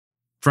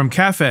From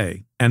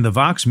Cafe and the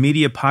Vox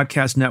Media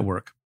Podcast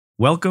Network,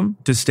 welcome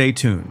to Stay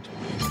Tuned.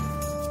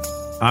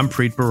 I'm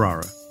Preet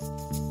Bharara.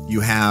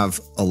 You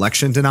have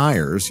election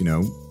deniers,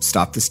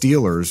 Stop the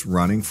Stealers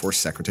running for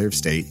Secretary of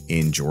State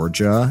in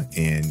Georgia,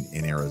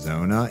 in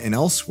Arizona, and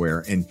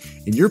elsewhere. And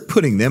you're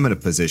putting them in a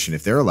position,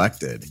 if they're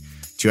elected,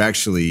 to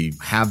actually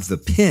have the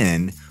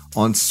pin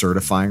on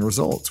certifying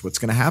results. What's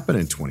going to happen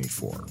in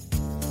 24?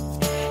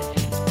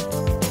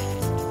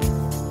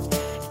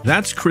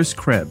 That's Chris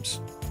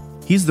Krebs.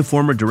 He's the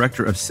former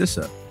director of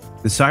CISA,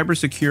 the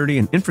Cybersecurity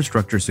and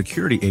Infrastructure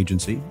Security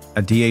Agency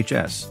at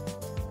DHS.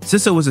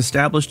 CISA was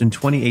established in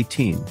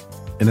 2018,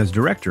 and as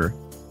director,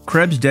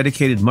 Krebs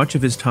dedicated much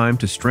of his time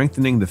to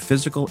strengthening the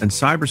physical and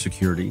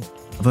cybersecurity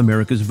of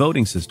America's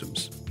voting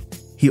systems.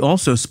 He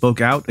also spoke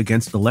out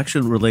against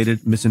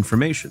election-related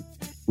misinformation,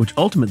 which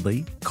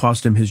ultimately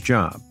cost him his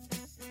job.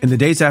 In the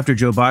days after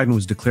Joe Biden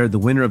was declared the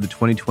winner of the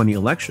 2020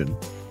 election,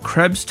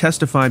 Krebs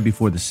testified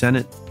before the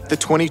Senate. The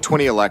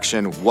 2020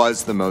 election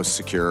was the most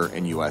secure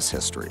in U.S.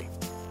 history.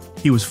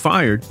 He was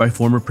fired by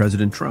former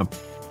President Trump,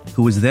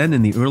 who was then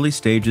in the early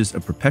stages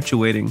of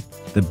perpetuating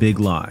the big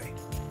lie.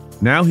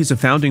 Now he's a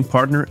founding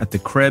partner at the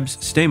Krebs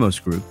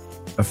Stamos Group,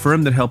 a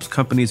firm that helps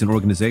companies and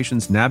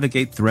organizations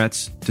navigate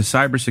threats to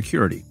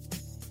cybersecurity.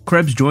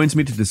 Krebs joins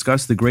me to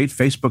discuss the great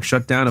Facebook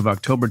shutdown of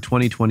October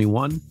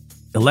 2021,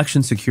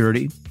 election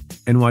security,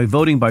 and why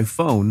voting by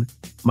phone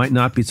might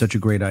not be such a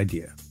great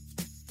idea.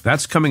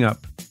 That's coming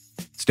up.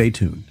 Stay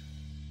tuned.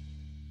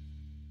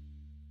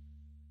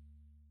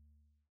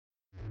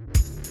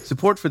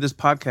 Support for this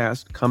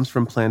podcast comes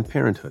from Planned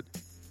Parenthood.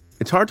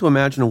 It's hard to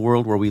imagine a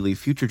world where we leave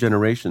future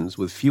generations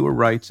with fewer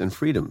rights and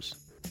freedoms.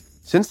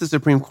 Since the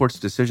Supreme Court's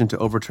decision to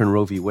overturn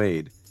Roe v.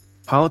 Wade,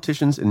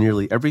 politicians in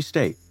nearly every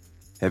state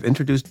have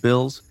introduced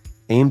bills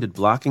aimed at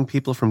blocking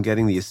people from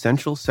getting the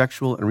essential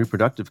sexual and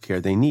reproductive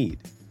care they need,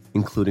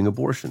 including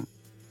abortion.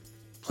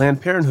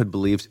 Planned Parenthood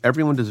believes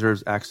everyone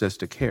deserves access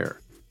to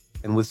care,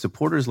 and with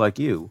supporters like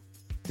you,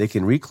 they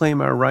can reclaim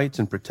our rights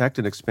and protect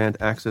and expand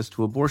access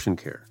to abortion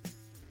care.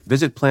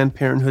 Visit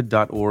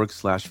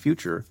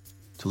PlannedParenthood.org/future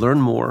to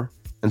learn more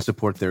and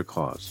support their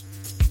cause.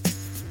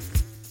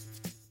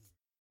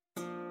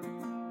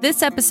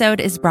 This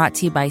episode is brought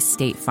to you by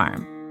State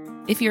Farm.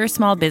 If you're a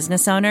small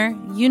business owner,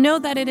 you know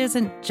that it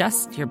isn't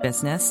just your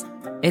business,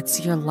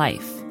 it's your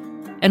life.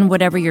 And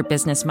whatever your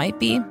business might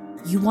be,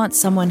 you want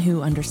someone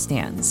who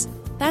understands.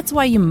 That's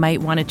why you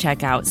might want to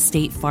check out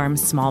State Farm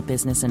Small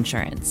Business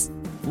Insurance.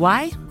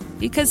 Why?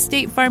 Because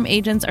State Farm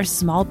agents are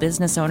small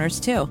business owners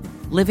too,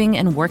 living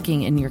and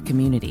working in your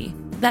community.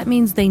 That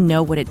means they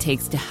know what it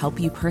takes to help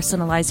you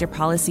personalize your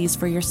policies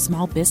for your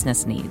small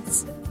business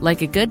needs.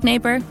 Like a good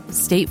neighbor,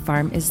 State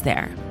Farm is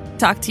there.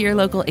 Talk to your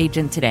local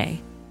agent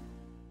today.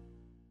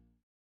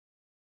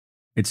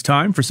 It's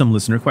time for some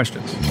listener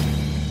questions.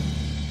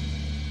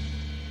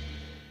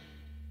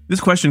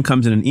 This question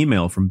comes in an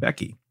email from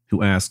Becky,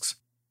 who asks,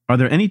 are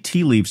there any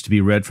tea leaves to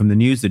be read from the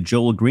news that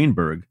Joel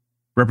Greenberg,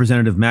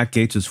 Representative Matt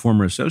Gaetz'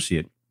 former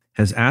associate,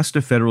 has asked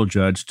a federal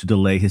judge to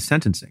delay his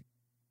sentencing?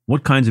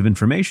 What kinds of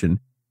information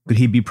could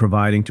he be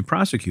providing to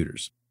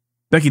prosecutors?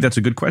 Becky, that's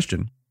a good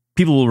question.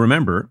 People will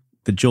remember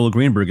that Joel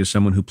Greenberg is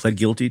someone who pled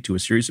guilty to a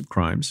series of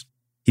crimes.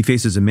 He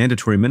faces a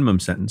mandatory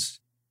minimum sentence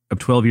of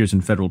 12 years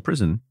in federal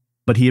prison,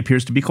 but he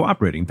appears to be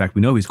cooperating. In fact,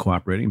 we know he's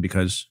cooperating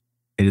because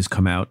it has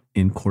come out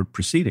in court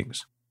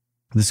proceedings.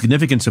 The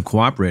significance of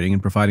cooperating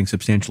and providing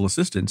substantial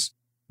assistance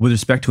with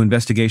respect to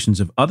investigations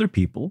of other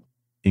people,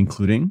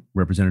 including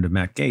Representative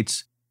Matt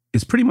Gaetz,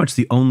 is pretty much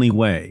the only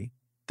way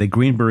that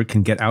Greenberg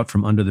can get out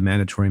from under the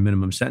mandatory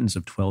minimum sentence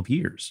of 12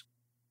 years.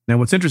 Now,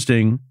 what's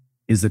interesting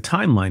is the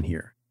timeline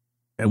here.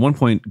 At one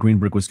point,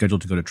 Greenberg was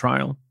scheduled to go to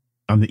trial.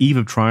 On the eve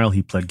of trial,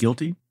 he pled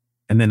guilty.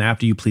 And then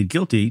after you plead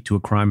guilty to a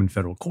crime in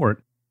federal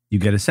court, you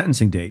get a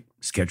sentencing date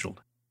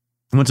scheduled.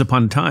 And once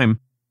upon a time,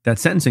 that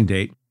sentencing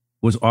date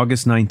was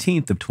August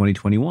 19th of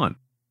 2021.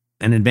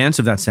 And in advance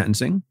of that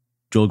sentencing,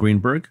 Joel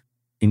Greenberg,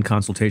 in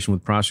consultation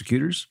with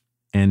prosecutors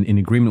and in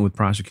agreement with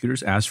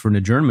prosecutors, asked for an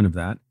adjournment of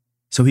that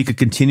so he could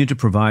continue to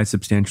provide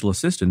substantial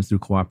assistance through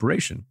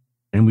cooperation.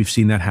 And we've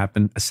seen that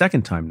happen a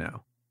second time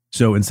now.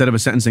 So instead of a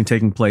sentencing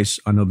taking place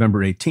on November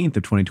 18th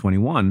of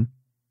 2021,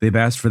 they've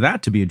asked for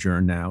that to be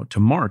adjourned now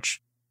to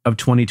March of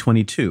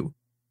 2022.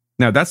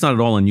 Now, that's not at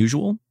all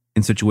unusual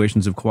in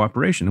situations of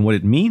cooperation. And what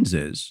it means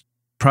is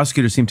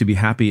prosecutors seem to be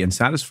happy and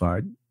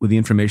satisfied with the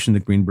information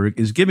that Greenberg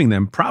is giving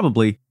them,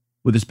 probably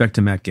with respect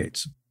to Matt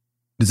Gaetz.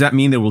 Does that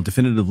mean there will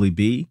definitively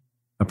be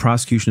a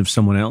prosecution of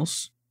someone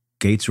else,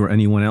 Gaetz or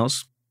anyone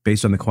else,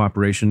 based on the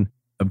cooperation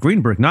of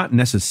Greenberg? Not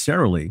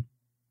necessarily,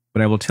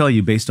 but I will tell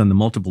you, based on the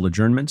multiple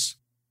adjournments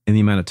and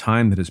the amount of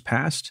time that has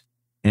passed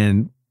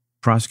and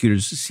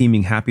prosecutors'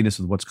 seeming happiness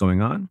with what's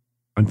going on,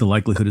 I think the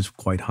likelihood is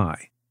quite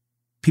high.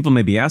 People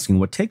may be asking,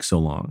 what takes so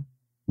long?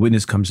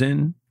 Witness comes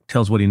in,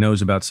 tells what he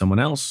knows about someone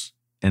else,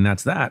 and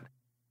that's that.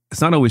 It's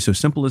not always so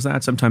simple as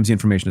that. Sometimes the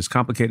information is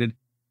complicated.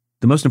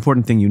 The most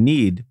important thing you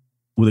need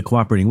with a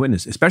cooperating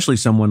witness, especially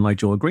someone like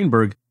Joel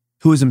Greenberg,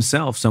 who is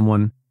himself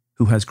someone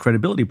who has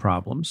credibility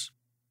problems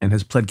and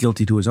has pled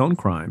guilty to his own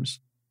crimes,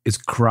 is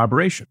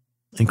corroboration.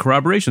 And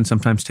corroboration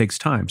sometimes takes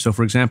time. So,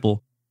 for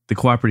example, the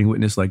cooperating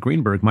witness like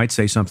Greenberg might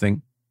say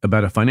something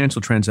about a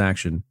financial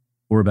transaction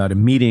or about a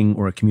meeting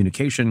or a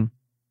communication,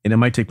 and it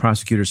might take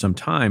prosecutors some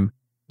time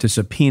to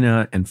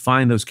subpoena and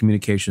find those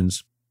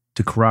communications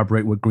to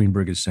corroborate what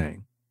Greenberg is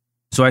saying.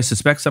 So I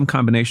suspect some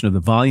combination of the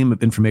volume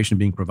of information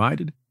being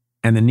provided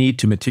and the need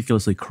to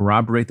meticulously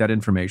corroborate that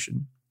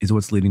information is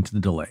what's leading to the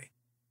delay.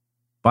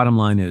 Bottom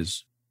line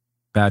is,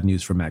 bad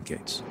news for Matt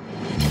Gaetz.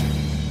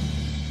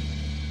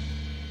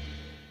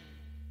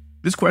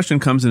 This question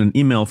comes in an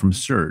email from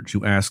Serge,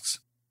 who asks,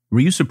 were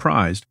you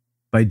surprised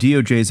by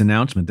DOJ's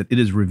announcement that it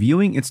is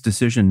reviewing its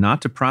decision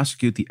not to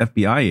prosecute the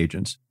FBI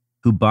agents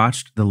who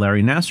botched the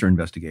Larry Nassar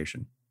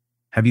investigation?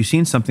 Have you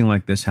seen something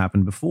like this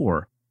happen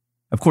before?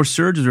 Of course,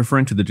 Serge is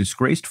referring to the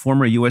disgraced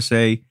former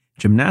USA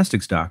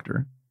gymnastics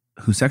doctor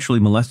who sexually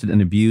molested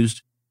and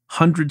abused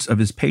hundreds of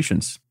his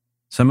patients,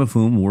 some of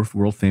whom were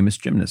world-famous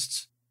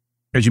gymnasts.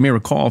 As you may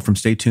recall from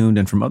Stay Tuned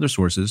and from other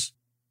sources,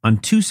 on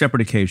two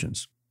separate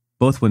occasions,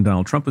 both when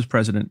Donald Trump was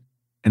president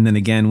and then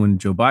again when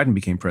Joe Biden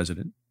became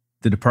president,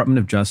 the Department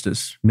of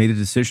Justice made a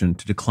decision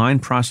to decline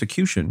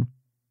prosecution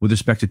with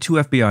respect to two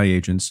FBI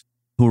agents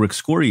who were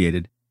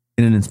excoriated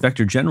in an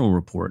Inspector General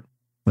report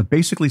that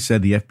basically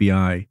said the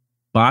FBI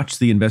botched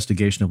the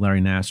investigation of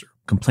Larry Nassar.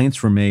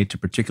 Complaints were made to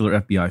particular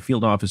FBI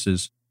field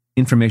offices,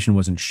 information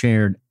wasn't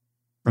shared,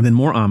 and then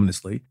more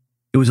ominously,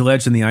 it was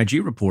alleged in the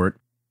IG report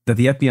that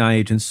the FBI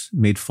agents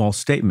made false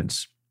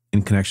statements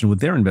in connection with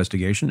their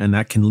investigation, and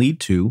that can lead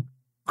to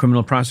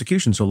criminal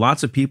prosecution. So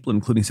lots of people,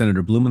 including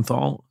Senator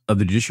Blumenthal of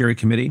the Judiciary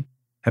Committee,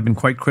 have been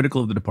quite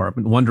critical of the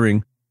department,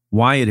 wondering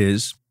why it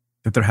is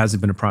that there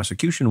hasn't been a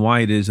prosecution, why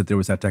it is that there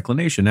was that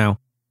declination. Now,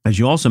 as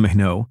you also may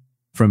know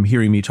from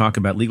hearing me talk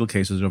about legal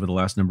cases over the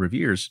last number of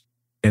years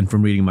and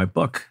from reading my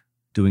book,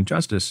 Doing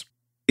Justice,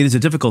 it is a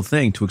difficult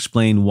thing to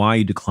explain why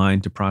you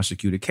decline to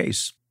prosecute a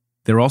case.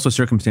 There are also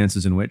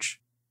circumstances in which,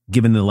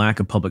 given the lack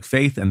of public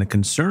faith and the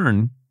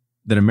concern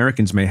that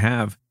Americans may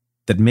have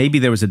that maybe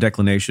there was a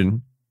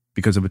declination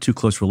because of a too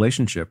close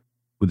relationship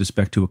with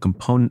respect to a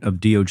component of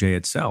DOJ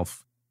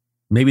itself,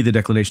 maybe the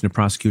declination of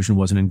prosecution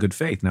wasn't in good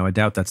faith. Now, I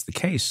doubt that's the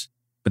case,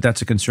 but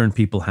that's a concern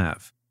people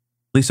have.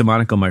 Lisa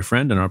Monaco, my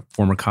friend and our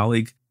former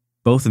colleague,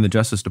 both in the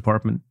Justice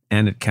Department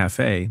and at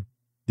CAFE,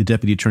 the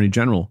Deputy Attorney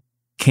General,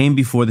 came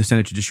before the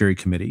Senate Judiciary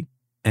Committee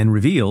and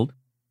revealed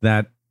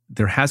that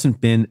there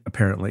hasn't been,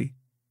 apparently,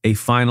 a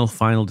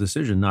final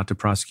decision not to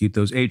prosecute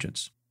those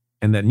agents,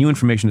 and that new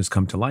information has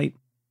come to light,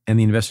 and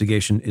the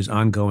investigation is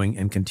ongoing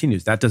and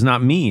continues. That does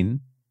not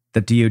mean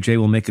that DOJ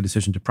will make a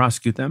decision to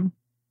prosecute them,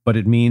 but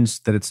it means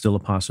that it's still a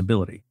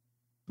possibility.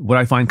 What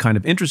I find kind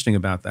of interesting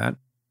about that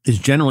is,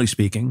 generally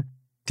speaking,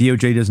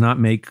 DOJ does not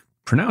make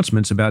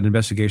pronouncements about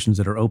investigations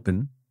that are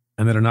open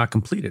and that are not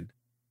completed.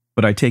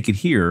 But I take it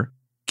here,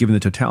 given the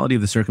totality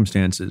of the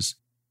circumstances,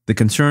 the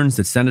concerns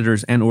that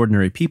senators and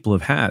ordinary people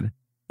have had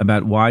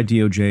about why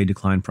DOJ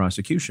declined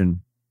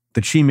prosecution,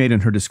 that she made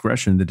in her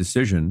discretion the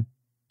decision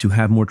to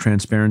have more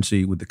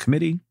transparency with the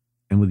committee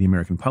and with the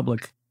American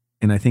public.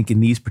 And I think in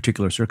these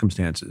particular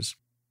circumstances,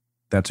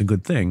 that's a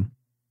good thing,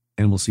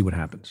 and we'll see what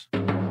happens.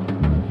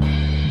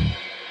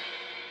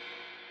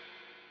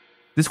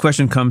 This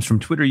question comes from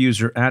Twitter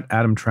user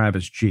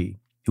 @AdamTravisG,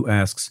 who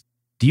asks,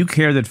 do you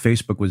care that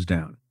Facebook was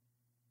down?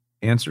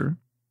 Answer,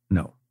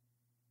 no.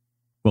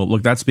 Well,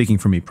 look, that's speaking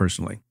for me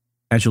personally.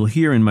 As you'll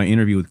hear in my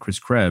interview with Chris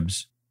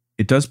Krebs,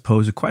 it does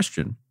pose a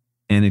question,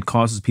 and it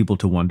causes people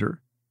to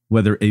wonder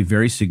whether a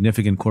very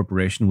significant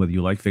corporation, whether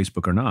you like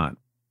Facebook or not,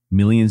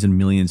 millions and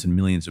millions and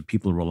millions of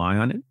people rely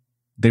on it.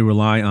 They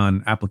rely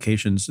on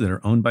applications that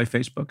are owned by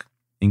Facebook,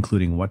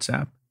 including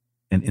WhatsApp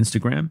and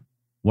Instagram.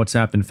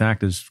 WhatsApp, in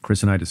fact, as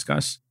Chris and I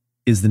discuss,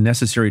 is the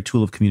necessary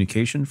tool of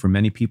communication for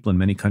many people in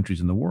many countries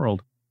in the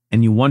world.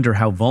 And you wonder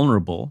how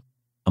vulnerable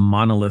a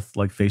monolith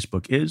like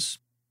Facebook is.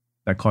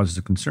 That causes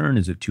a concern.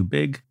 Is it too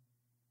big?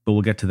 But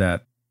we'll get to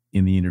that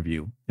in the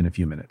interview in a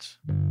few minutes.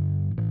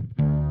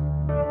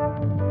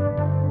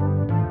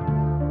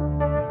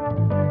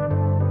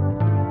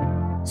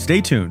 Stay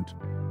tuned.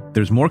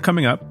 There's more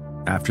coming up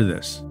after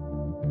this.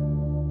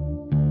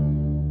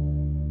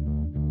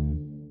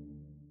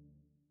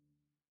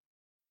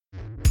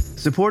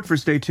 Support for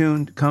Stay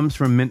Tuned comes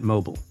from Mint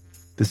Mobile.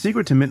 The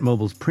secret to Mint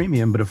Mobile's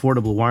premium but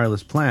affordable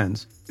wireless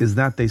plans is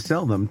that they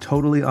sell them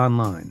totally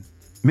online.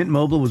 Mint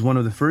Mobile was one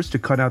of the first to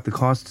cut out the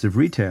costs of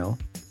retail,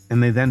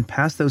 and they then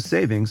pass those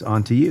savings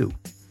on to you.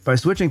 By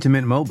switching to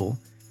Mint Mobile,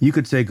 you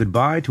could say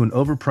goodbye to an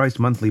overpriced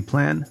monthly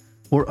plan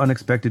or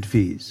unexpected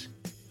fees.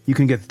 You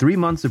can get 3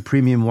 months of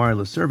premium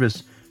wireless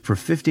service for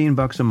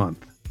 $15 a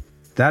month.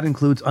 That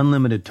includes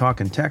unlimited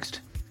talk and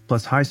text,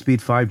 plus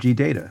high-speed 5G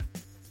data.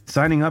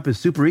 Signing up is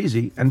super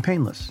easy and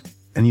painless,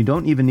 and you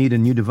don't even need a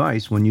new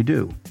device when you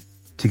do.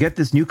 To get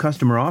this new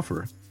customer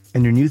offer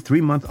and your new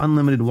 3-month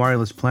unlimited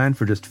wireless plan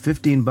for just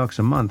 $15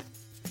 a month,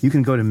 you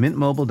can go to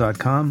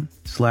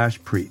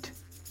mintmobile.com/Preet.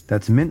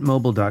 That's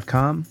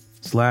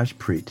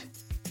mintmobile.com/Preet.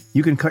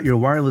 You can cut your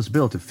wireless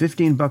bill to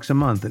 $15 a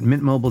month at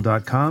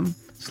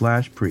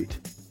mintmobile.com/Preet.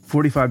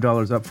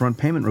 $45 upfront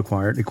payment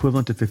required,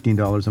 equivalent to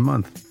 $15 a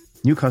month.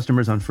 New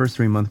customers on first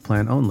 3-month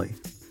plan only.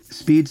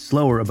 Speed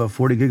slower above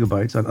 40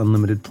 gigabytes on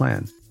unlimited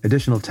plan.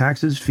 Additional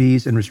taxes,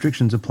 fees, and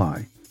restrictions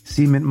apply.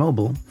 See Mint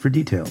Mobile for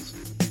details.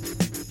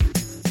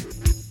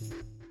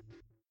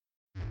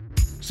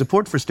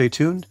 Support for Stay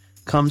Tuned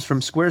comes from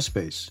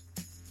Squarespace.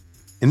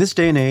 In this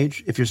day and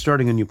age, if you're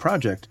starting a new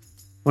project,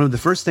 one of the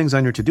first things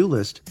on your to-do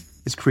list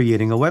is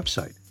creating a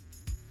website.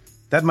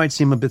 That might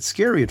seem a bit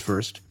scary at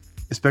first,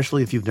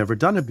 especially if you've never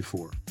done it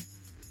before.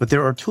 But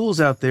there are tools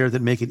out there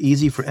that make it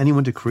easy for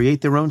anyone to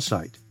create their own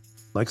site,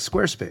 like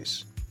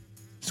Squarespace.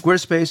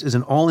 Squarespace is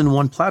an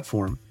all-in-one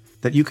platform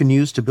that you can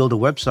use to build a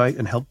website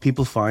and help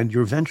people find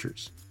your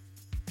ventures.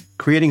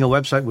 Creating a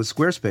website with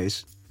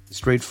Squarespace is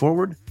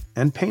straightforward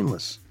and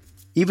painless,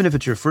 even if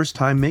it's your first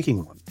time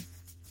making one.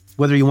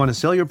 Whether you want to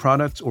sell your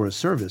products or a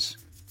service,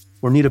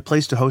 or need a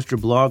place to host your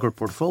blog or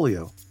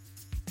portfolio,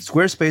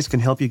 Squarespace can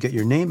help you get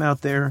your name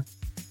out there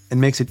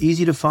and makes it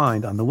easy to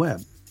find on the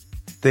web.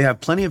 They have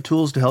plenty of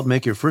tools to help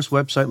make your first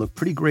website look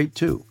pretty great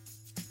too,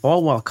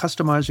 all while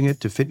customizing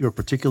it to fit your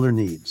particular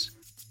needs.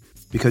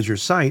 Because your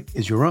site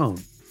is your own,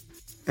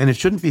 and it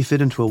shouldn't be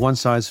fit into a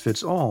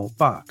one-size-fits-all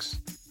box.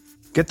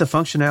 Get the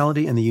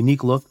functionality and the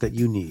unique look that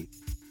you need.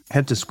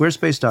 Head to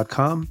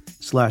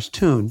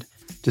squarespace.com/tuned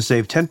to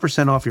save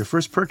 10% off your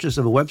first purchase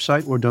of a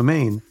website or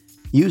domain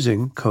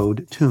using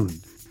code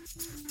TUNED.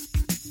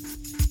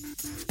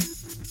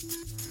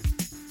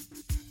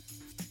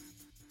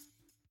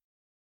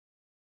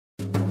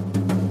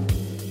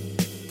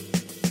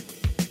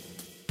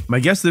 My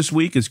guest this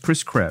week is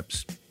Chris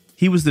Krebs.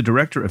 He was the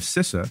director of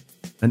CISA,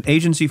 an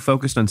agency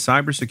focused on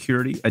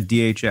cybersecurity at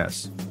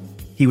DHS.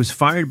 He was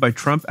fired by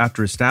Trump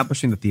after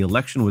establishing that the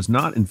election was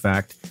not, in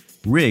fact,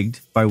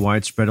 rigged by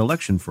widespread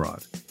election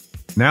fraud.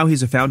 Now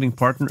he's a founding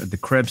partner at the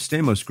Krebs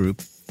Stamos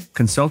Group,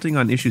 consulting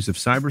on issues of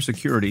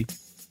cybersecurity,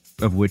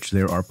 of which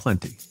there are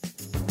plenty.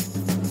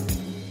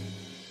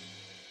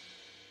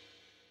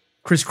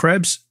 Chris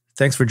Krebs,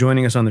 thanks for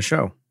joining us on the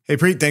show. Hey,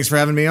 Preet, thanks for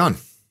having me on.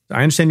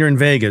 I understand you're in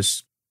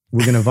Vegas.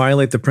 We're going to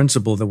violate the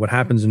principle that what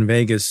happens in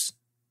Vegas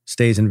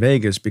stays in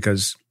Vegas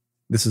because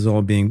this is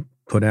all being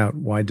put out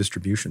wide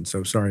distribution.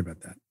 So sorry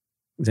about that.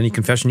 Is there any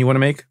confession you want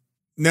to make?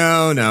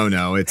 No.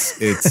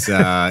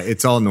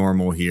 It's all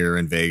normal here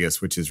in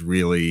Vegas, which is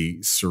really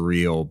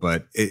surreal.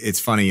 But it's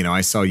funny,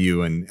 I saw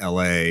you in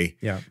LA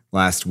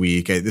last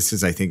week. This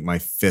is, I think, my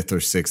 5th or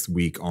 6th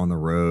week on the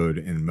road,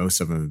 and most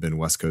of them have been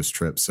West Coast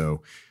trips.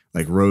 So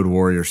like road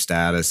warrior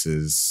status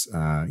is,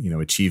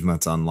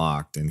 achievements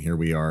unlocked. And here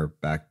we are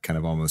back kind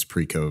of almost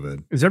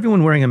pre-COVID. Is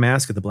everyone wearing a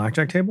mask at the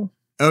blackjack table?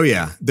 Oh,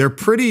 yeah. They're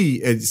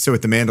pretty. So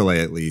at the Mandalay,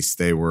 at least,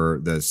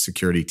 the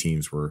security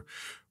teams were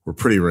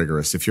pretty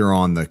rigorous. If you're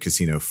on the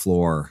casino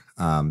floor,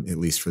 at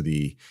least for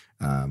the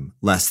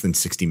less than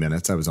 60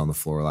 minutes, I was on the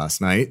floor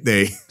last night.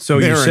 They're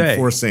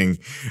enforcing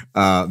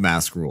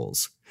mask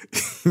rules.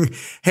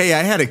 Hey,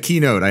 I had a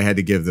keynote I had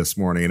to give this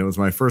morning, and it was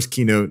my first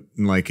keynote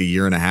in like a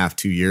year and a half,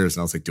 2 years.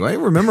 And I was like, do I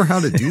remember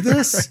how to do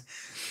this? Right.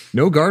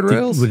 No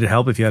guardrails? Would it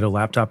help if you had a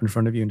laptop in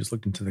front of you and just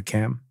looked into the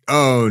cam?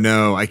 Oh,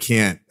 no, I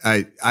can't.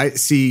 I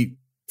see.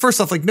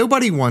 First off, like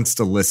nobody wants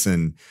to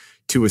listen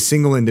to a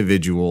single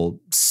individual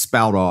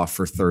spout off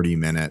for 30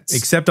 minutes.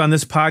 Except on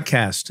this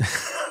podcast.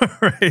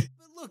 Right.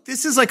 Look,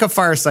 this is like a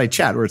fireside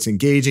chat where it's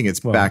engaging,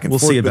 it's back and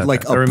forth, see about but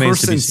like that. a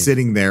person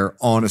sitting there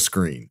on a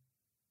screen.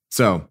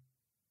 So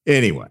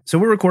anyway. So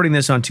we're recording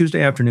this on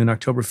Tuesday afternoon,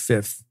 October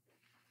 5th.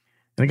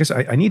 And I guess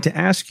I need to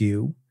ask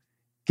you,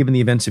 given the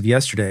events of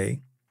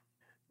yesterday,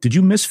 did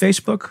you miss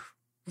Facebook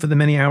for the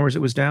many hours it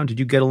was down? Did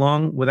you get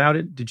along without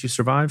it? Did you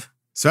survive?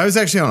 So I was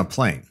actually on a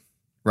plane.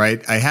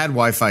 Right. I had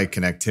Wi-Fi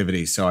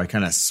connectivity, so I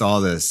kind of saw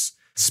this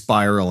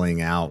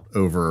spiraling out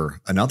over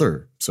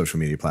another social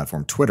media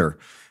platform, Twitter.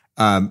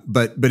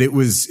 But it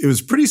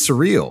was pretty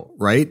surreal,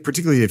 right?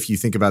 Particularly if you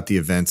think about the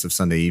events of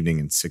Sunday evening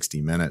in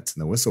 60 Minutes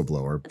and the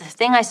whistleblower. The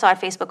thing I saw at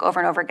Facebook over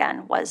and over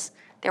again was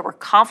there were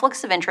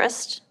conflicts of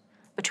interest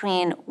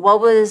between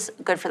what was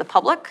good for the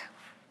public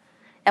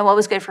and what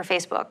was good for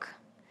Facebook.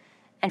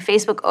 And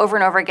Facebook over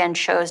and over again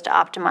chose to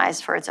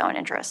optimize for its own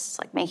interests,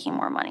 like making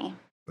more money.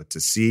 But to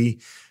see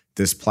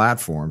this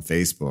platform,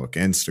 Facebook,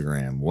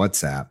 Instagram,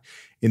 WhatsApp,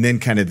 and then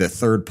kind of the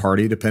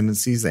third-party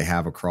dependencies they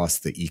have across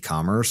the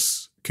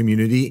e-commerce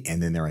community,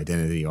 and then their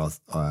identity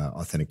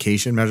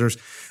authentication measures.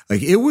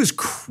 Like it was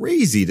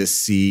crazy to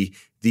see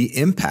the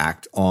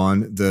impact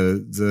on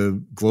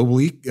the global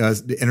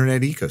the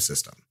internet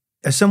ecosystem.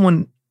 As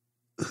someone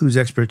whose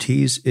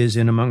expertise is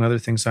in, among other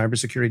things,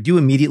 cybersecurity, do you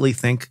immediately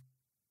think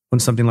when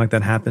something like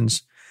that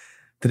happens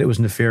that it was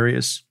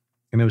nefarious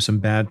and there was some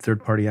bad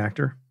third-party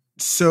actor?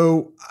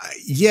 So,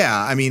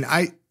 yeah, I mean,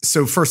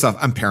 so first off,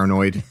 I'm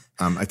paranoid.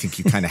 I think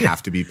you kind of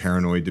have to be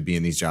paranoid to be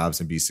in these jobs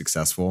and be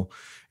successful.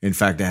 In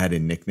fact, I had a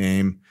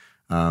nickname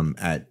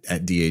at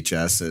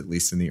DHS, at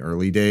least in the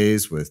early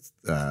days with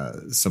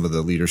some of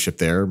the leadership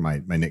there.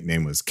 My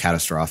nickname was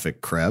Catastrophic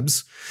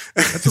Krebs.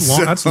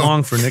 That's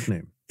long for a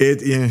nickname.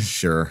 Yeah,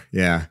 sure.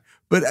 Yeah.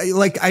 But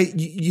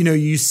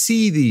you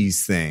see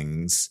these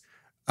things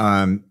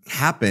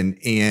happen,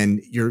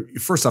 and you're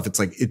first off, it's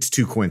like it's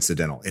too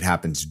coincidental. It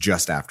happens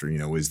just after,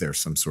 is there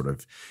some sort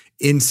of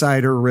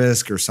insider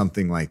risk or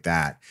something like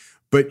that?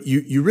 But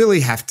you really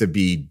have to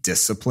be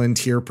disciplined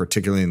here,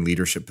 particularly in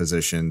leadership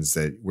positions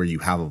where you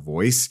have a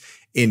voice,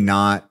 and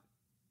not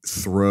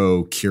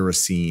throw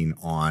kerosene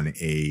on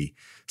a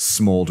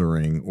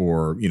smoldering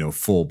or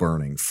full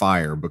burning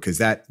fire, because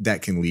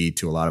that can lead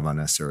to a lot of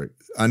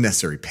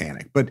unnecessary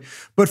panic.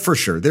 But for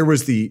sure, there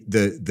was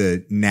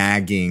the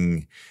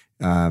nagging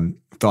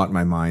thought in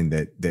my mind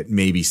that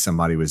maybe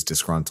somebody was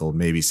disgruntled,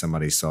 maybe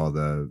somebody saw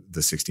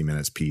the 60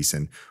 Minutes piece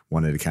and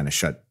wanted to kind of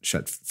shut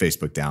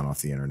Facebook down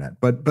off the internet.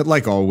 But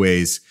like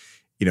always,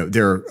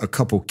 there are a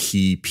couple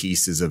key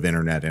pieces of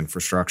internet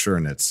infrastructure,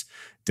 and it's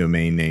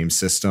domain name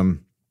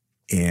system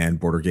and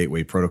border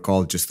gateway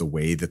protocol, just the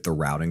way that the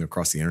routing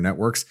across the internet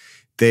works.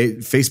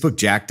 Facebook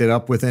jacked it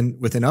up with an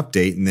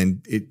update, and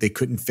then they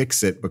couldn't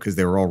fix it because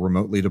they were all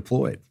remotely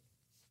deployed.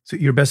 So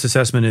your best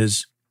assessment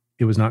is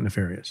it was not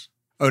nefarious.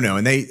 Oh no,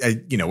 and they,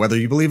 whether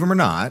you believe them or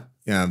not,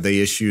 they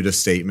issued a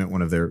statement.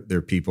 One of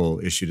their people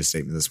issued a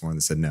statement this morning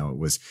that said no, it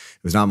was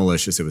not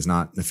malicious, it was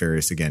not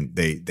nefarious. Again,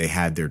 they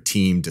had their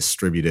team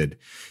distributed,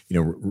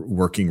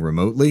 working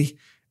remotely.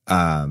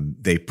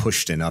 They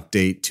pushed an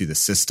update to the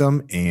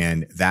system,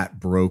 and that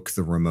broke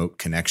the remote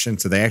connection.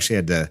 So they actually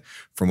had to,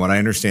 from what I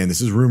understand,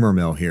 this is rumor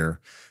mill here,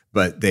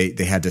 but they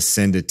had to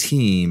send a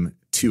team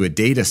to a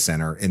data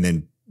center,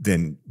 and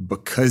then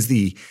because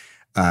the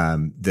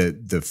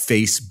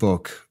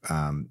Facebook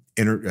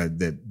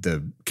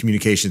the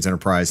communications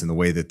enterprise and the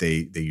way that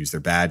they use their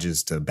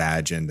badges to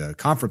badge into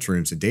conference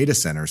rooms and data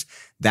centers,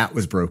 that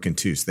was broken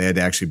too. So they had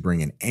to actually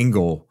bring an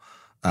angle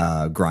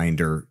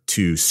grinder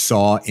to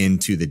saw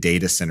into the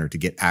data center to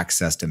get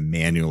access to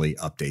manually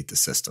update the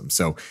system.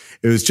 So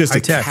it was just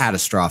a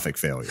catastrophic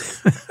failure.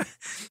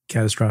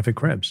 Catastrophic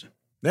Krebs.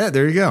 Yeah,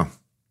 there you go.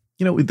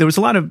 There was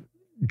a lot of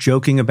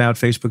joking about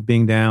Facebook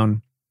being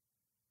down.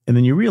 And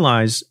then you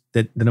realize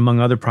that among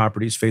other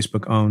properties,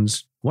 Facebook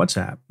owns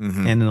WhatsApp.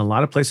 Mm-hmm. And in a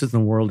lot of places in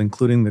the world,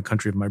 including the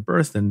country of my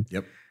birth and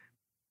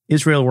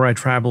Israel, where I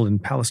traveled,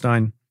 and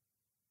Palestine,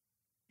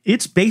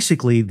 it's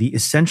basically the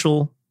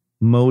essential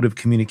mode of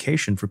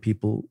communication for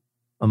people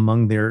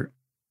among their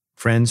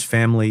friends,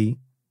 family,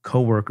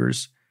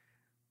 coworkers.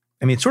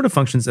 I mean, it sort of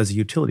functions as a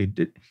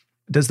utility.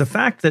 Does the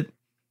fact that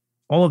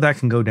all of that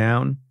can go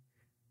down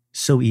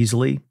so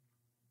easily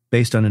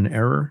based on an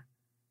error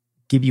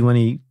give you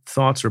any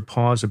thoughts or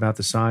pause about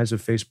the size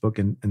of Facebook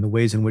and the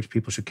ways in which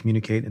people should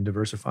communicate and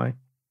diversify?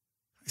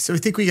 So I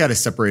think we got to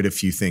separate a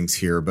few things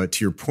here, but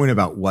to your point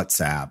about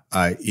WhatsApp,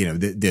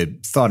 the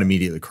thought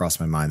immediately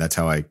crossed my mind. That's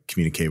how I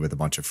communicate with a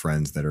bunch of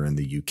friends that are in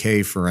the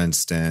UK, for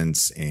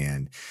instance,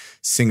 and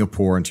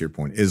Singapore, and to your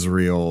point,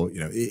 Israel.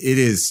 It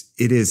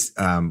is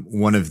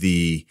one of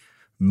the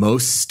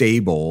most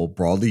stable,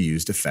 broadly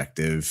used,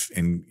 effective,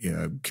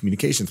 and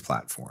communications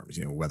platforms.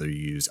 Whether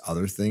you use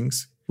other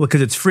things. Well,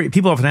 because it's free.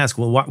 People often ask,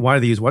 well, why do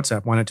they use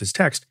WhatsApp? Why not just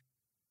text?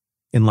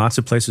 In lots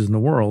of places in the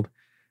world,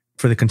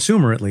 for the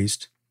consumer at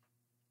least,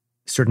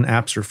 certain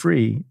apps are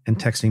free and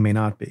texting may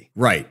not be.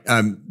 Right.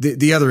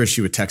 The other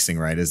issue with texting,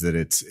 right, is that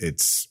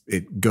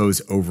it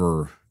goes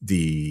over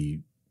the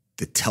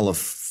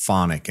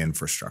telephonic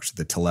infrastructure,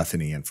 the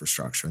telephony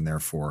infrastructure, and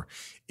therefore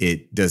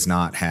it does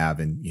not have,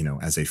 and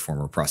as a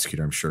former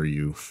prosecutor, I'm sure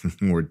you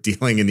were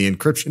dealing in the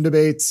encryption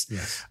debates.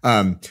 Yes.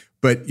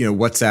 But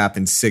WhatsApp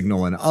and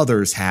Signal and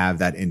others have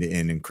that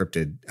end-to-end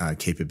encrypted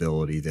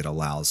capability that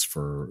allows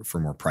for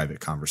more private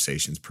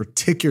conversations,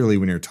 particularly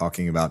when you're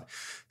talking about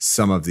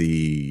some of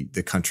the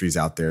countries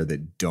out there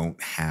that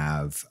don't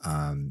have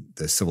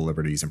the civil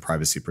liberties and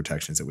privacy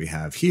protections that we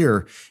have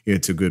here.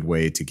 It's a good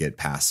way to get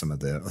past some of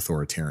the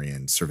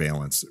authoritarian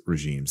surveillance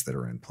regimes that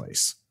are in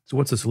place. So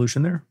what's the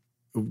solution there?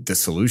 The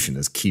solution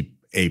is keep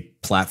a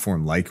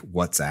platform like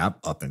WhatsApp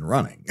up and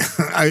running.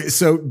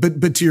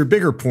 But to your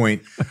bigger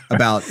point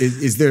about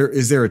is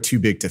there a too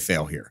big to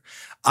fail here?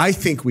 I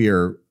think we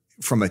are,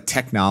 from a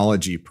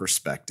technology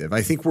perspective,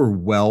 I think we're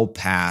well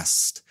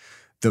past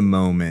the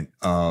moment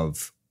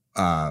of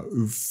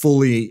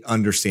fully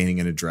understanding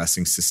and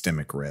addressing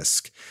systemic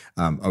risk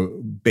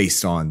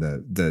based on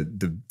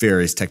the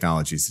various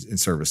technologies and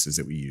services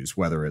that we use,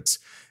 whether it's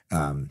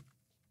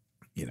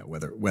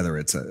whether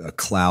it's a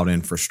cloud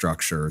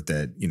infrastructure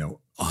that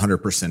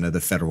 100% of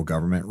the federal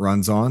government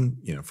runs on,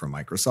 from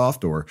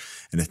Microsoft, or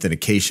an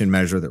authentication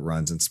measure that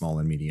runs in small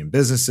and medium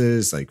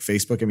businesses like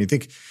Facebook. I mean, I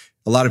think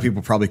a lot of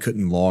people probably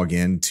couldn't log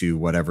into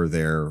whatever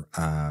their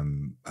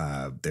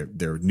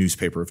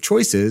newspaper of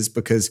choice is,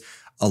 because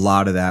a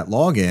lot of that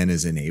login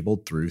is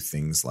enabled through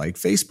things like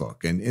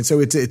Facebook, and so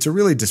it's a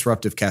really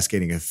disruptive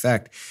cascading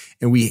effect.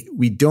 And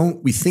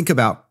we think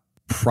about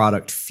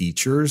product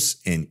features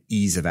and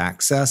ease of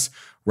access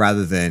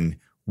rather than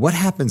what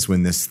happens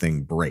when this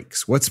thing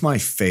breaks? What's my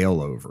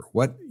failover?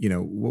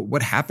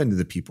 What happened to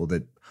the people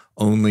that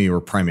only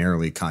or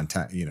primarily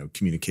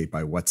communicate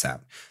by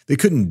WhatsApp? They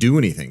couldn't do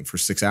anything for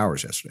 6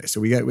 hours yesterday. So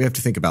we have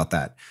to think about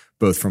that,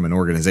 both from an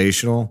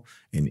organizational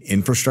and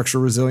infrastructure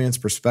resilience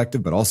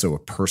perspective, but also a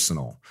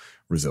personal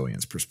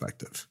resilience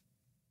perspective.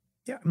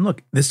 Yeah, and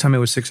look, this time it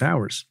was 6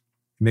 hours.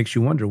 It makes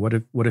you wonder, what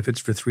if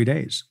it's for 3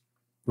 days?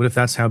 What if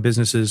that's how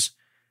businesses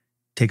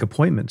take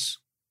appointments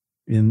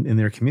in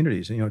their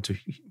communities? It's a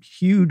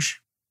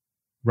huge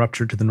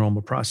rupture to the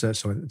normal process.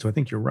 So I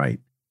think you're right.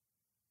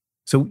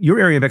 So your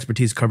area of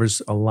expertise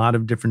covers a lot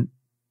of different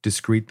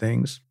discrete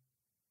things.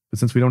 But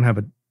since we don't have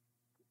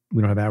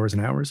hours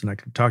and hours, and I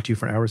could talk to you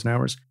for hours and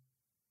hours,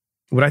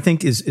 what I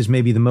think is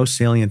maybe the most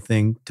salient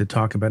thing to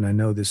talk about, and I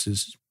know this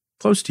is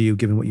close to you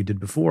given what you did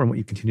before and what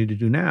you continue to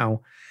do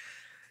now,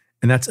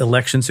 and that's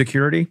election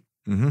security.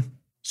 Mm-hmm.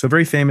 So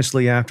very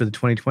famously, after the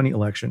 2020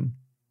 election,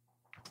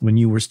 when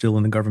you were still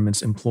in the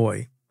government's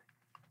employ,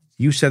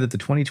 you said that the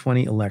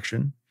 2020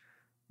 election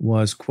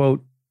was,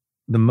 quote,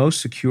 the most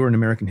secure in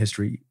American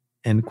history,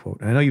 end quote.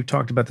 And I know you've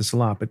talked about this a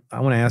lot, but I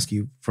want to ask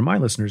you, for my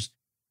listeners,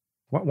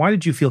 why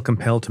did you feel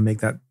compelled to make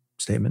that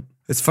statement?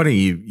 It's funny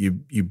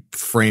you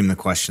frame the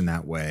question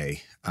that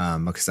way,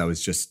 because I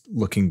was just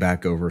looking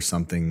back over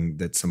something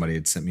that somebody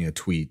had sent me a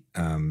tweet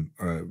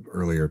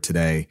earlier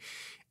today,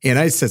 and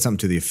I said something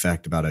to the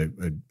effect about a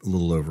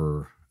little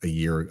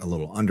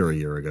under a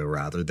year ago,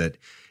 rather, that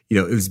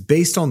it was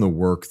based on the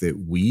work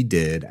that we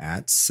did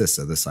at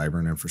CISA, the Cyber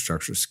and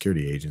Infrastructure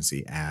Security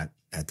Agency at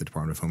the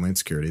Department of Homeland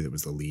Security, that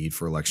was the lead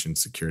for election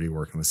security,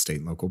 working with state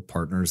and local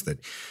partners that,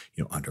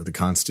 under the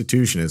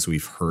Constitution, as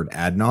we've heard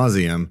ad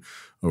nauseum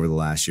over the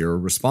last year, are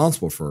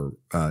responsible for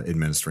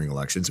administering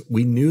elections.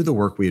 We knew the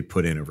work we had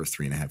put in over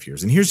 3.5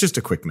 years. And here's just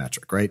a quick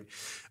metric, right?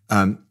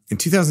 In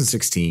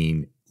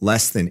 2016,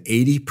 less than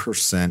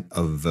 80%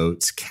 of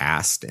votes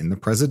cast in the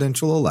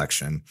presidential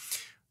election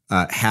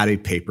had a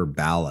paper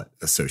ballot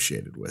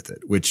associated with it,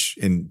 which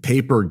in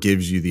paper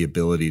gives you the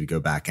ability to go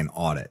back and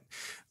audit,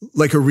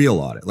 like a real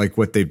audit, like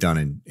what they've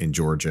done in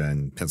Georgia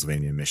and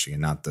Pennsylvania and Michigan,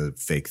 not the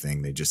fake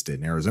thing they just did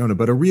in Arizona,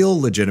 but a real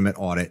legitimate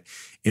audit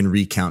and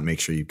recount, make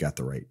sure you've got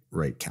the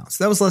right count.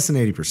 So that was less than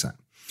 80%.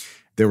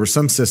 There were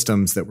some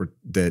systems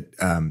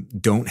that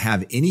don't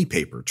have any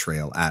paper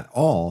trail at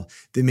all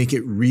that make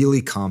it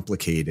really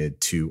complicated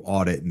to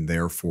audit, and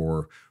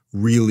therefore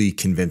really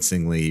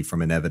convincingly,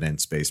 from an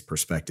evidence-based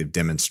perspective,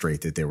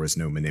 demonstrate that there was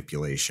no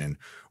manipulation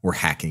or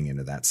hacking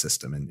into that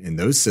system. And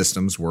those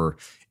systems were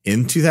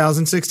in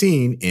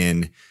 2016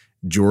 in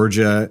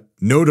Georgia,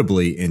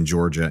 notably in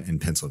Georgia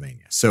and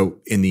Pennsylvania. So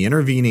in the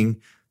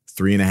intervening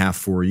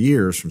 4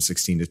 years from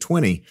 16 to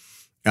 20,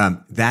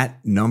 that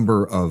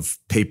number of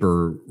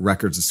paper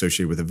records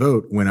associated with a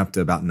vote went up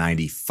to about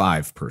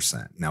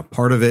 95%. Now,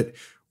 part of it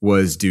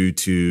was due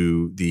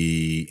to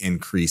the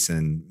increase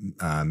in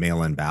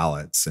mail-in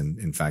ballots. And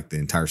in fact, the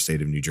entire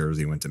state of New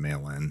Jersey went to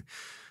mail-in.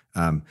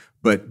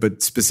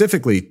 But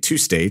specifically, 2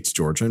 states,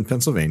 Georgia and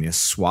Pennsylvania,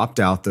 swapped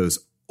out those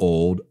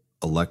old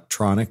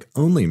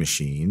electronic-only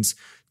machines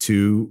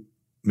to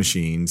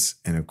machines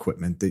and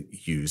equipment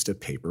that used a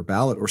paper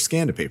ballot or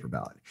scanned a paper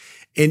ballot.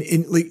 And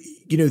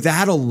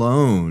that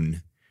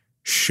alone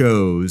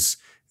shows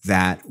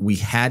that we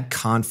had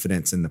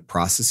confidence in the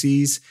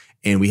processes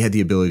and we had the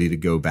ability to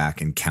go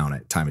back and count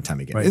it time and time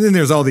again. Right. And then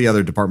there's all the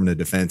other Department of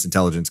Defense,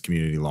 intelligence,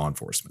 community, law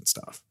enforcement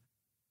stuff.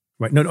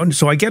 Right. No,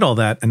 so I get all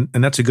that, and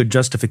that's a good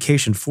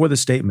justification for the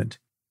statement.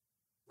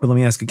 But let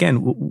me ask again,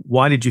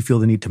 why did you feel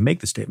the need to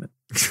make the statement?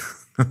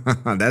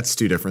 That's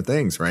 2 different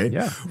things, right?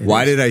 Yeah.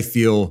 Why did I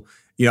feel,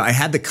 I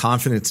had the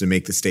confidence to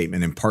make the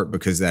statement in part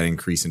because of that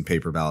increase in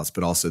paper ballots,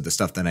 but also the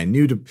stuff that I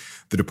knew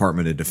the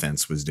Department of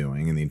Defense was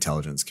doing and the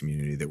intelligence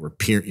community that were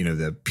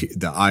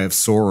the Eye of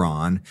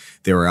Sauron.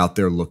 They were out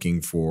there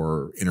looking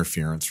for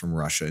interference from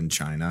Russia and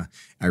China,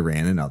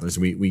 Iran and others.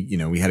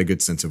 We had a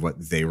good sense of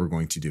what they were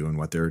going to do and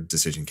what their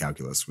decision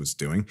calculus was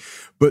doing.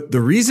 But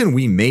the reason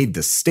we made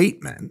the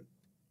statement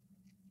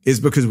is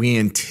because we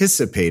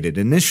anticipated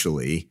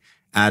initially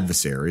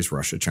adversaries,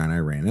 Russia, China,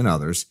 Iran, and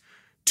others,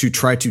 to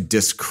try to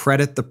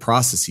discredit the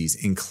processes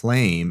and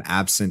claim,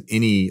 absent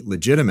any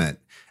legitimate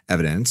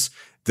evidence,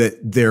 that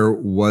there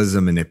was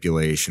a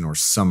manipulation or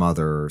some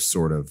other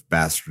sort of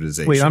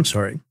bastardization. Wait, I'm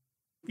sorry.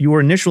 Your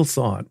initial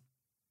thought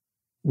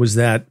was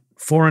that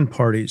foreign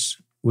parties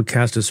would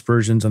cast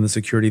aspersions on the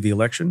security of the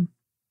election?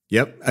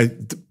 Yep.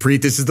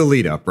 Preet, this is the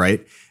lead up,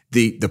 right?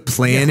 The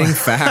planning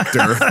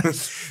factor,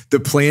 the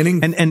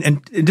planning.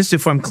 And just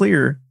if I'm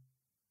clear,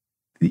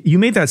 you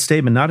made that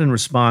statement not in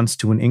response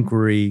to an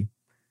inquiry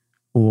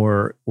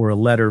or a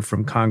letter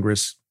from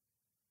Congress.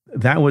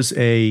 That was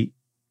a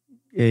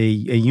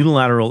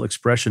unilateral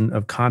expression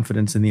of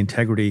confidence in the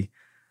integrity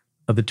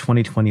of the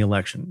 2020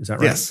 election. Is that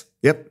right? Yes.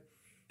 Yep.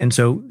 And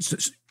so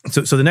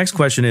the next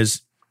question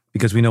is,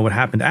 because we know what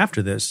happened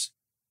after this,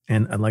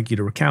 and I'd like you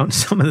to recount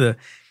some of the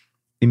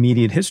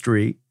immediate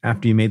history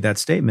after you made that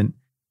statement.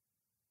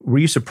 Were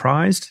you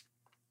surprised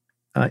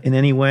in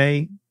any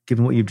way,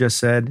 given what you've just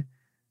said,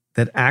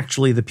 that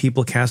actually the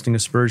people casting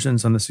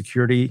aspersions on the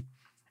security,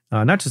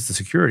 not just the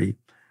security,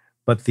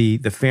 but the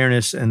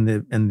fairness and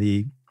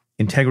the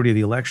integrity of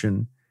the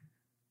election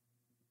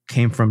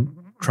came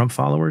from Trump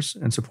followers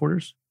and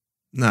supporters?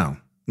 No,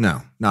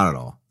 not at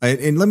all.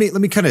 And let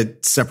me kind of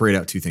separate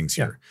out 2 things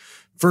here. Yeah.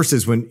 First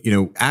is when,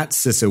 at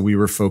CISA, we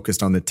were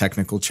focused on the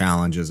technical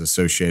challenges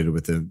associated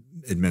with the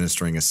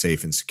administering a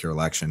safe and secure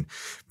election.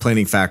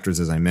 Planning Factors,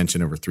 as I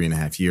mentioned, over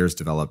 3.5 years,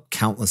 developed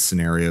countless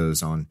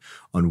scenarios on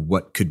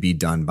what could be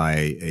done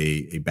by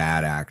a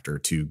bad actor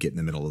to get in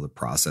the middle of the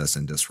process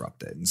and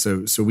disrupt it. And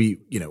so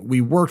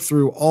we worked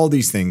through all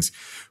these things,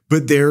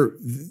 but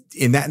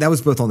that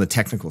was both on the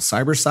technical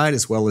cyber side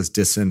as well as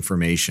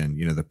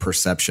disinformation, the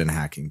perception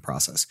hacking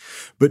process.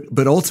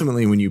 But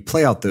ultimately, when you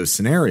play out those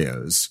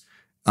scenarios,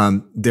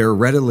 they're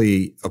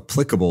readily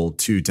applicable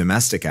to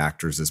domestic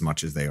actors as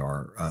much as they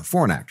are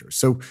foreign actors.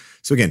 So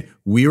again,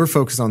 we were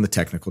focused on the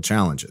technical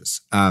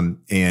challenges.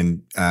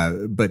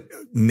 But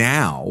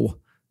now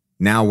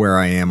where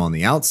I am on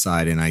the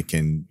outside and I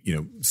can,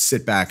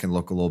 sit back and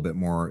look a little bit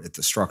more at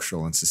the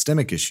structural and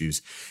systemic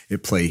issues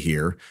at play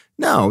here.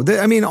 No,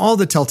 all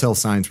the telltale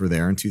signs were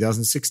there in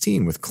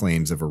 2016 with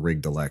claims of a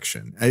rigged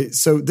election.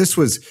 So this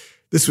was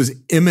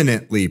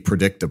imminently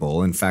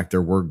predictable. In fact,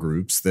 there were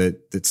groups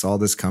that saw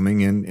this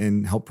coming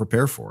and helped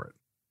prepare for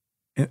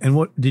it. And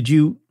what did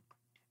you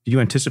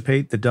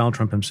anticipate that Donald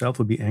Trump himself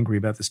would be angry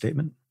about the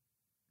statement?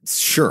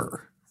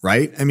 Sure,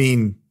 right?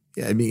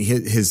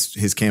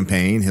 His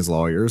campaign, his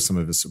lawyers,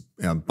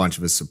 a bunch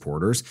of his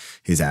supporters,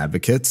 his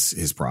advocates,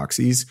 his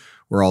proxies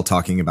were all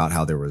talking about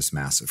how there was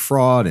massive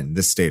fraud in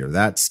this state or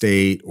that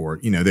state, or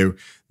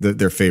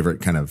their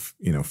favorite kind of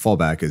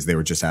fallback is they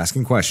were just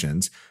asking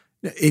questions.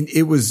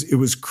 It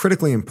was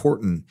critically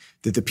important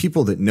that the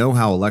people that know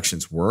how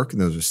elections work,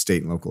 and those are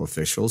state and local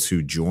officials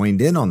who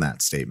joined in on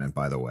that statement,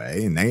 by the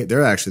way, and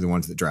they're actually the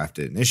ones that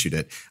drafted it and issued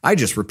it. I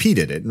just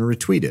repeated it and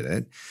retweeted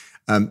it.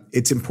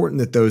 It's important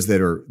that those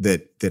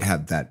that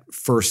have that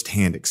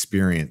firsthand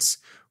experience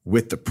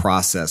with the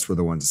process were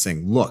the ones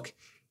saying, "Look,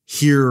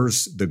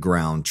 here's the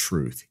ground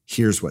truth.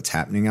 Here's what's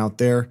happening out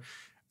there."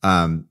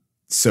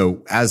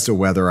 So, as to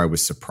whether I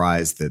was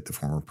surprised that the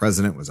former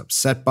president was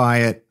upset by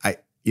it,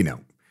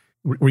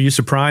 Were you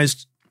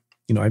surprised?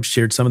 I've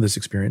shared some of this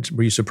experience.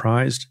 Were you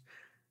surprised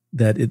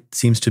that it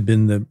seems to have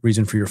been the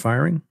reason for your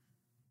firing?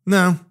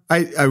 No,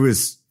 I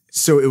was.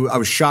 So I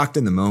was shocked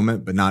in the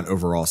moment, but not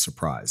overall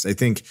surprised. I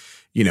think,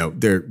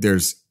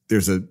 there's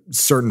a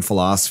certain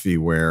philosophy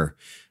where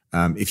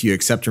if you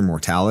accept your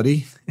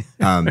mortality,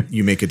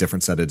 you make a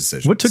different set of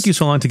decisions. What took you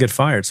so long to get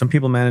fired? Some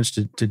people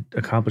managed to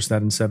accomplish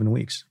that in 7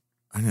 weeks.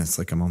 I know, it's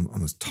like I'm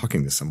almost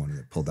talking to someone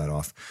that pulled that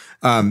off.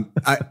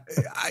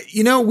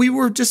 We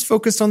were just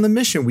focused on the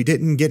mission. We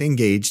didn't get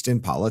engaged in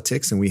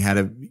politics, and we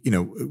had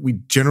we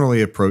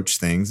generally approach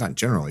things, not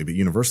generally, but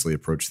universally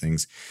approach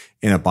things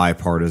in a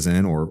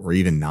bipartisan or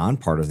even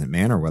nonpartisan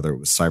manner, whether it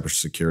was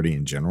cybersecurity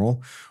in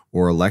general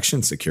or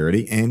election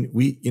security. And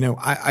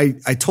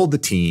I told the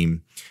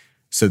team,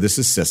 so this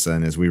is CISA,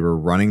 and as we were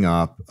running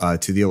up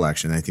to the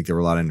election, I think there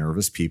were a lot of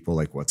nervous people,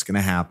 like what's going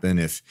to happen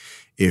if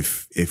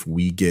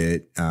we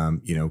get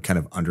kind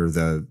of under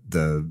the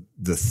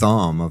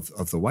thumb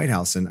of the White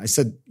House. And I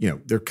said,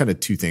 there are kind of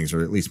two things,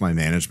 or at least my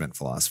management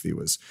philosophy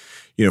was,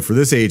 for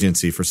this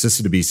agency, for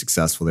CISA to be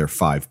successful, there are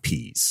 5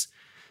 Ps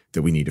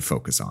that we need to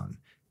focus on: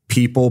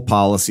 people,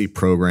 policy,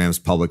 programs,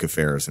 public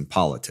affairs, and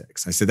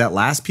politics. I said that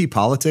last P,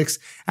 politics,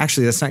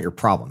 actually, that's not your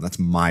problem. That's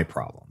my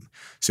problem.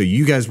 So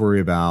you guys worry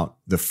about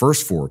the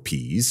first 4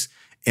 Ps,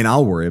 and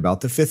I'll worry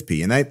about the 5th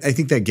P. And I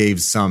think that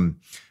gave some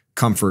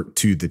comfort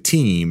to the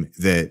team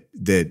that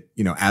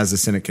as a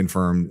Senate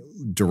confirmed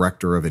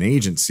director of an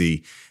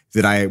agency,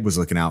 that I was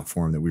looking out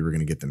for him, that we were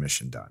going to get the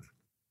mission done.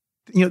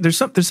 There's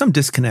some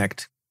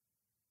disconnect,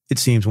 it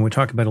seems, when we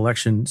talk about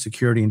election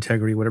security,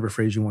 integrity, whatever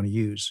phrase you want to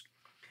use.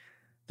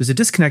 There's a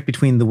disconnect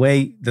between the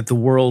way that the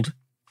world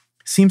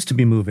seems to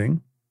be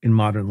moving in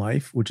modern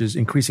life, which is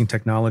increasing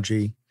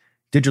technology,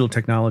 digital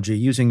technology,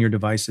 using your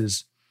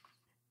devices.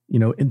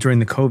 During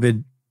the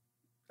COVID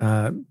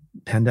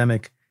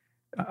pandemic,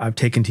 I've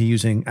taken to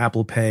using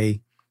Apple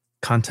Pay,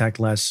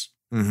 contactless.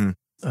 Mm-hmm.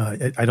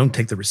 I don't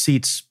take the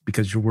receipts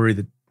because you're worried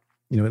that,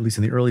 at least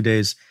in the early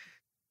days,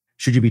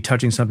 should you be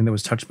touching something that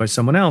was touched by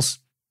someone else?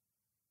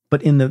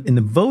 But in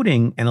the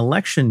voting and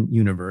election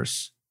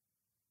universe,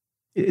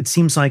 it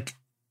seems like,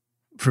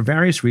 for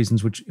various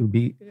reasons, which it would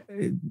be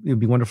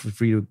wonderful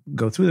for you to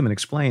go through them and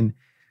explain,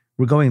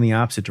 we're going in the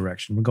opposite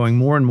direction. We're going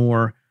more and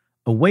more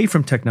away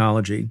from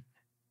technology,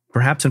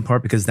 perhaps in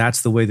part because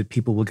that's the way that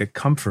people will get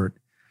comfort.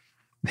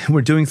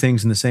 We're doing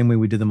things in the same way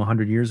we did them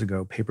 100 years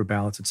ago, paper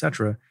ballots, et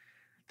cetera,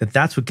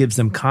 that's what gives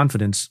them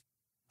confidence,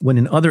 when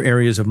in other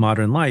areas of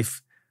modern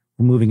life,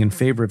 we're moving in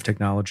favor of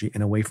technology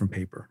and away from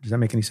paper. Does that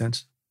make any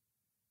sense?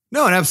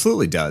 No, it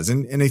absolutely does.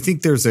 And I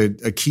think there's a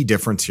key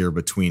difference here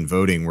between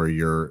voting where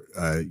you're,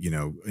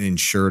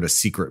 insured a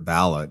secret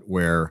ballot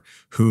where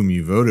whom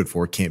you voted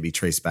for can't be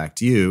traced back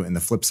to you, and the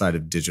flip side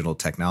of digital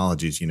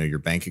technologies, your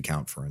bank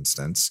account, for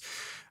instance,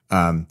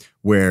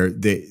 where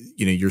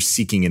you're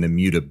seeking an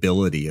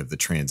immutability of the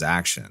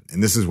transaction.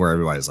 And this is where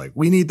everybody's like,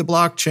 we need the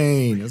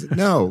blockchain. I was like,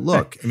 no,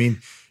 look,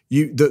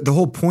 the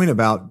whole point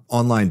about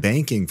online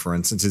banking, for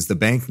instance, is the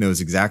bank knows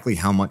exactly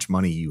how much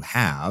money you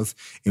have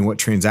and what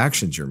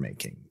transactions you're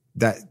making.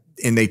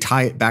 and they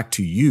tie it back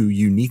to you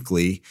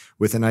uniquely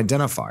with an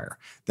identifier.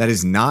 That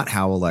is not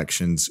how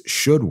elections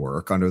should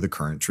work under the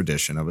current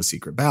tradition of a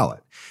secret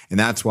ballot. And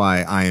that's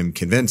why I am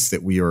convinced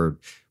that we are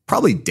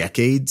probably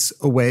decades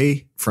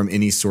away from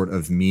any sort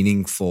of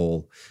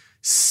meaningful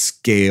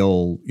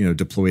scale,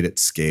 deployed at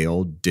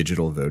scale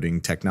digital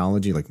voting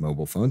technology like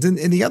mobile phones. And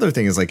the other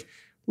thing is like,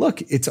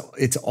 look,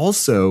 it's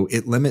also,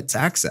 it limits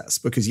access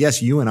because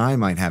yes, you and I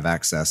might have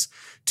access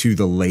to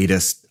the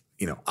latest,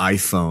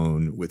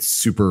 iPhone with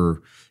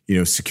super,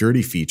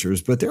 security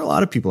features, but there are a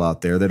lot of people out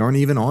there that aren't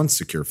even on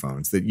secure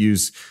phones that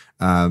use,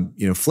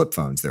 flip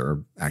phones. There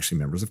are actually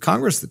members of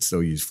Congress that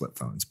still use flip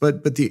phones,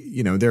 but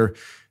they're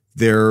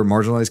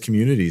marginalized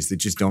communities that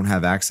just don't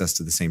have access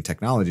to the same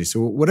technology.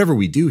 So whatever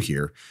we do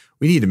here,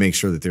 we need to make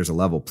sure that there's a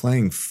level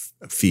playing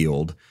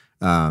field,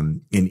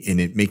 and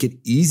it make it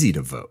easy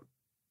to vote.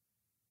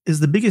 Is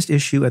the biggest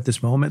issue at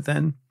this moment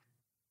then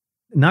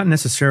not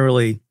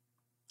necessarily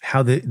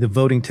how the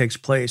voting takes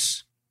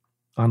place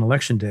on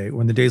election day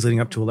or in the days leading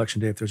up to election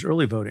day if there's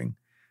early voting,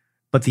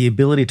 but the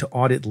ability to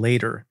audit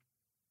later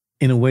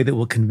in a way that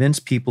will convince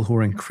people who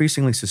are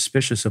increasingly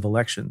suspicious of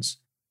elections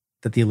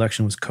that the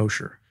election was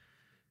kosher?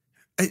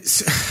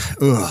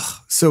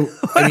 So,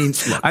 I mean,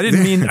 look, I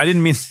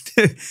didn't mean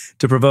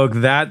to provoke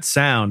that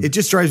sound. It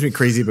just drives me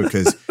crazy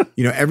because,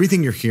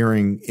 everything you're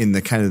hearing in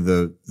the kind of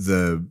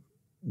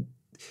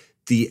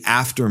the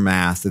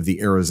aftermath of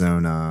the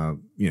Arizona,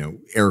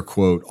 air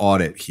quote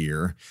audit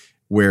here,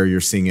 where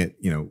you're seeing it,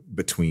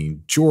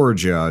 between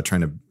Georgia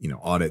trying to,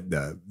 audit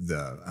the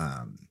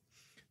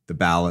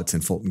ballots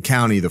in Fulton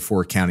County, the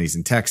 4 counties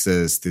in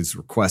Texas, there's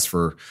requests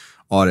for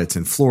audits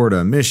in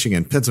Florida,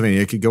 Michigan,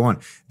 Pennsylvania. It could go on.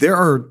 There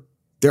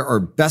are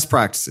best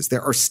practices.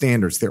 There are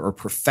standards. There are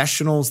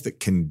professionals that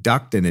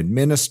conduct and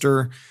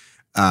administer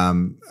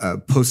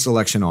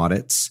post-election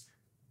audits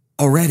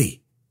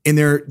already, and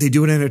they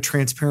do it in a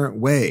transparent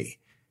way.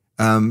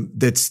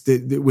 That's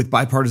with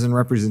bipartisan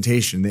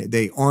representation.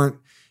 They aren't,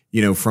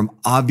 from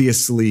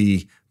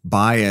obviously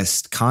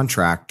biased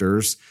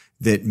contractors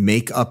that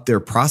make up their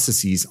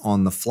processes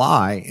on the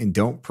fly and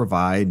don't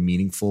provide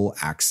meaningful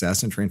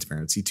access and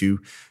transparency to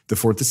the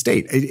fourth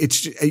estate.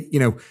 It's,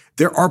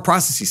 there are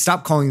processes.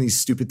 Stop calling these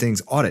stupid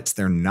things audits.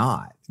 They're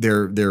not.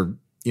 They're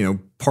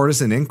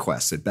partisan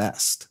inquests at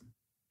best.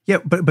 Yeah,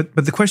 but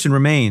the question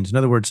remains. In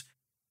other words,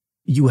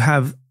 you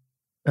have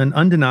an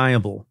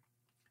undeniable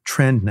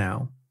trend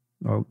now.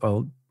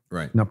 I'll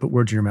not put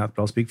words in your mouth,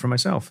 but I'll speak for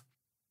myself.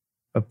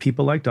 Of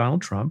people like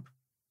Donald Trump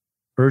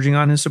urging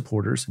on his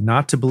supporters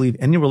not to believe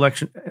any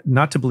election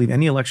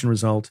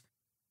result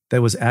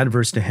that was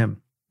adverse to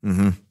him.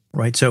 Mm-hmm.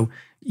 Right. So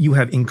you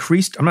have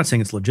increased. I'm not saying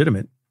it's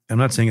legitimate. I'm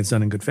not saying it's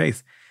done in good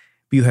faith.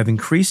 But you have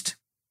increased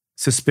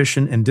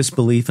suspicion and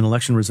disbelief in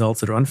election results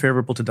that are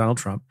unfavorable to Donald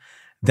Trump.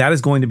 That is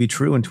going to be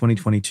true in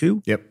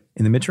 2022. Yep.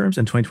 In the midterms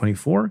and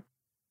 2024.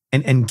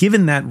 And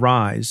given that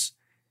rise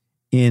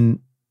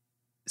in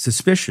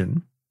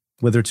suspicion,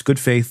 whether it's good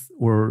faith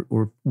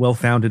or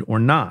well-founded or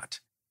not,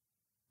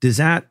 does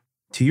that,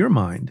 to your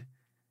mind,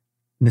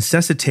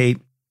 necessitate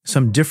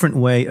some different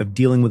way of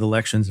dealing with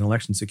elections and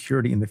election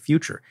security in the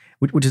future,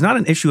 which is not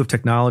an issue of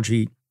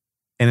technology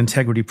and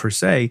integrity per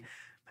se,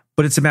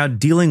 but it's about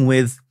dealing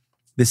with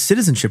the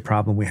citizenship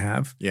problem we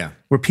have,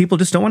 where people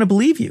just don't want to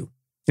believe you.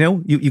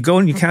 You go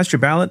and you cast your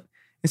ballot,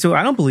 and so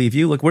I don't believe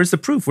you. Like, where's the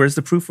proof? Where's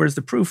the proof? Where's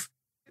the proof?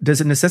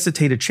 Does it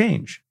necessitate a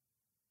change?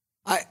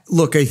 I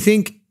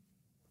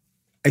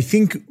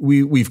think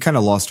we've kind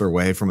of lost our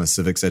way from a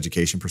civics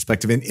education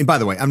perspective. And by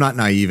the way, I'm not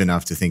naive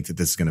enough to think that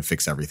this is going to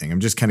fix everything.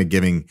 I'm just kind of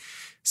giving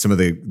some of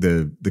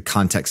the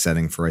context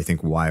setting for, I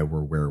think, why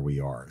we're where we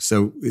are.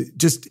 So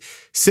just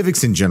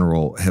civics in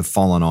general have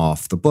fallen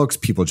off the books.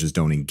 People just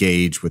don't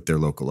engage with their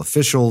local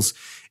officials.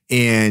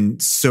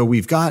 And so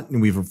we've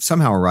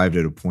somehow arrived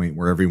at a point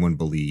where everyone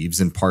believes,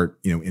 in part,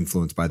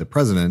 influenced by the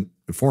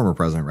former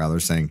president rather,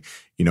 saying,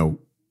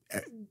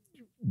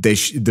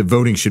 the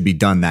voting should be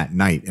done that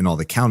night and all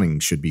the counting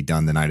should be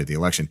done the night of the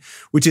election,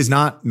 which is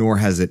not, nor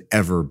has it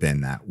ever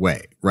been that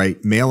way,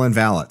 right? Mail-in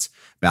ballots,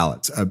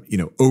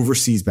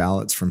 overseas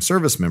ballots from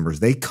service members,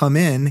 they come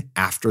in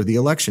after the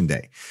election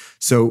day.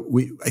 So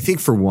I think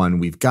for one,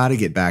 we've got to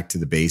get back to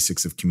the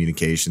basics of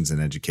communications and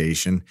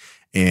education.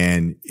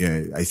 And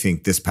I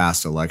think this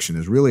past election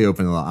has really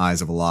opened the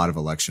eyes of a lot of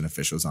election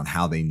officials on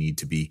how they need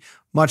to be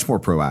much more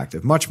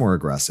proactive, much more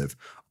aggressive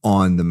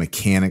on the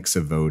mechanics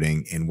of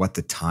voting and what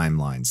the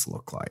timelines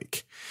look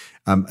like.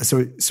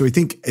 So I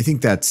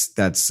think that's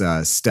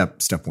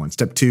step one.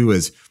 Step two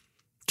is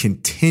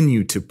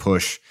continue to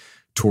push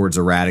towards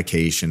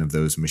eradication of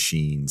those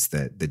machines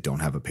that don't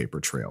have a paper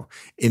trail,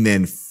 and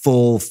then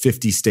full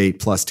 50 state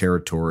plus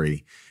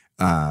territory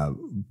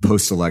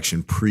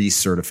post-election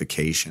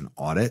pre-certification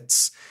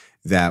audits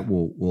that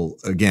will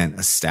again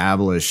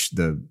establish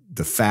the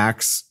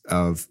facts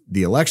of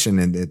the election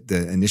and that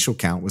the initial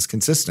count was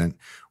consistent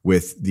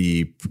with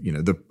the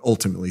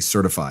ultimately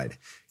certified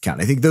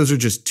count. I think those are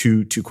just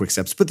two quick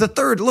steps. But the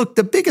third, look,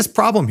 the biggest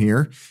problem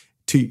here,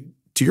 to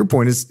your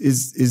point,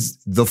 is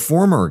the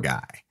former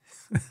guy.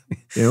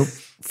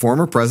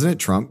 former President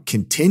Trump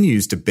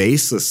continues to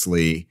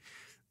baselessly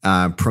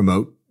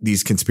promote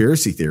these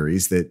conspiracy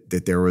theories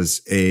that there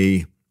was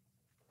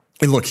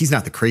and look, he's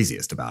not the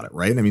craziest about it,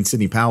 right? I mean,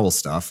 Sidney Powell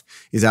stuff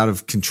is out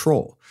of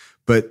control.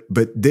 But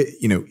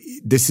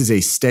this is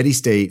a steady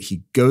state.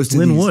 He goes to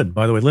Lynn Wood,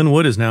 by the way. Lynn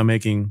Wood is now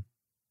making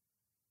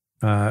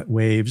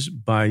waves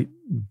by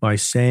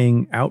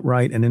saying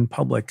outright and in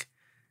public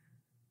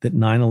that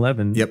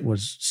 9/11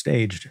 was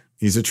staged.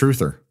 He's a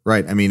truther,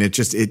 right? I mean,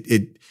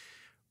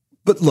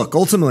 but look,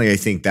 ultimately, I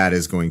think that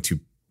is going to,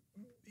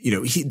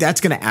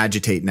 that's going to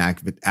agitate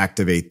and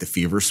activate the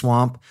fever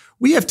swamp.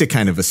 We have to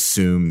kind of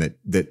assume that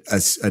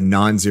a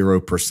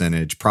non-zero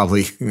percentage,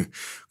 probably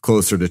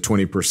closer to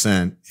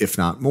 20%, if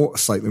not more,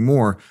 slightly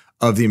more,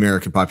 of the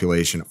American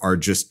population are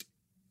just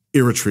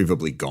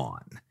irretrievably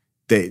gone.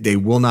 They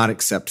will not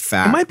accept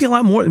facts. It might be a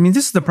lot more. I mean,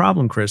 this is the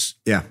problem, Chris.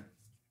 Yeah.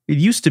 It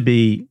used to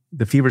be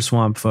the fever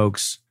swamp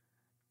folks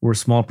were a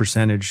small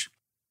percentage,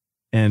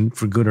 and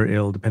for good or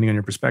ill, depending on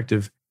your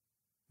perspective,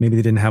 maybe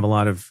they didn't have a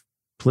lot of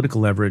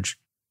political leverage.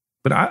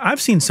 But I've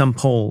seen some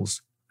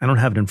polls, I don't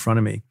have it in front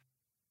of me,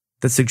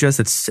 that suggest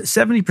that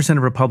 70%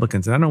 of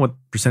Republicans, and I don't know what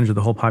percentage of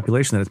the whole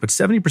population that is, but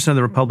 70% of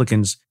the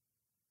Republicans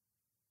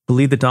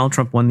believe that Donald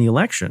Trump won the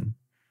election.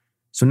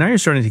 So now you're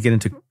starting to get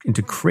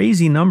into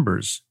crazy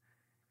numbers.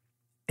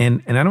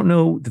 And I don't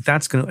know that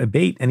that's going to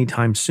abate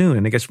anytime soon.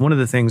 And I guess one of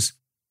the things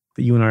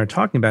that you and I are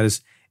talking about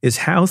is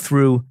how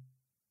through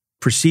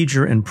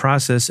procedure and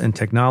process and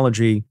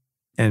technology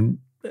and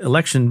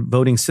election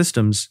voting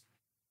systems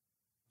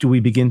do we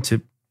begin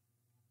to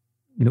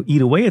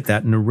eat away at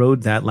that and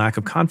erode that lack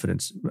of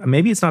confidence.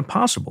 Maybe it's not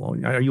possible.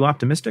 Are you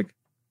optimistic?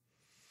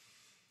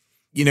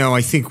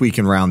 I think we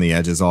can round the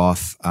edges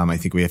off. I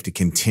think we have to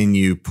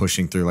continue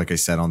pushing through, like I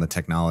said, on the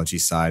technology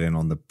side and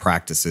on the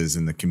practices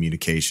and the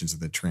communications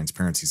and the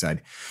transparency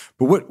side.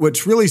 But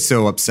what's really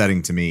so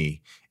upsetting to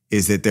me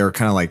is that there are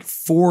kind of like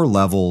 4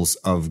 levels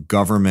of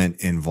government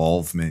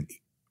involvement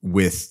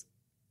with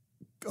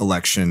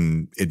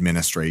election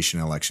administration,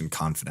 election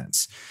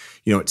confidence.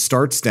 It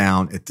starts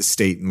down at the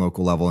state and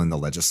local level in the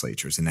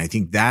legislatures. And I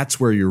think that's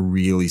where you're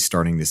really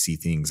starting to see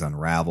things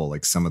unravel,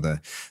 like some of the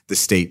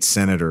state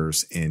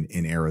senators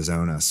in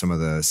Arizona, some of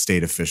the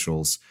state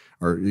officials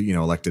or,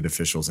 elected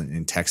officials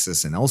in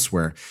Texas and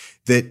elsewhere,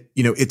 that,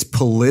 it's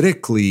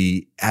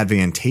politically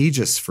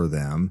advantageous for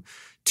them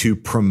to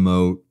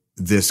promote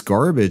this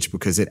garbage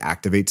because it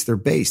activates their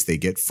base. They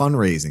get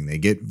fundraising, they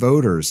get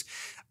voters.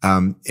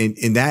 And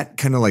that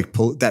kind of like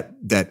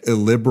that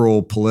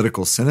illiberal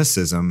political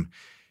cynicism,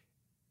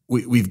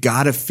 we've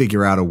got to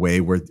figure out a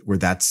way where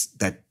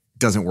that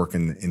doesn't work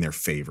in their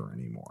favor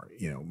anymore.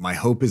 My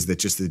hope is that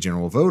just the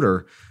general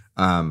voter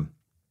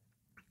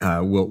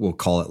will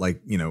call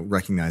it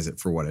recognize it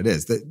for what it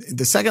is.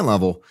 The second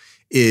level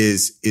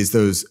is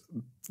those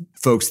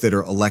folks that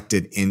are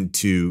elected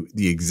into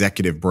the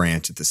executive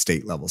branch at the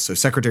state level. So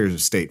secretaries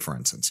of state, for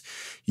instance,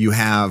 you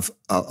have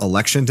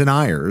election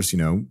deniers,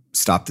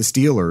 Stop the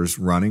Stealers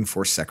running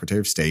for secretary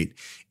of state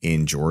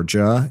in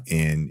Georgia,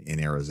 in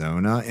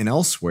Arizona, and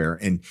elsewhere.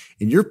 And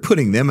you're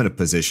putting them in a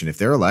position, if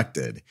they're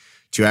elected,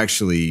 to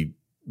actually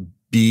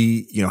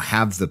be,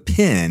 have the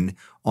pin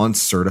on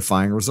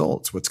certifying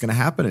results. What's going to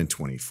happen in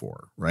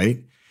 24,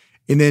 right?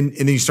 And then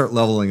you start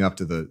leveling up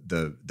to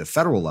the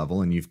federal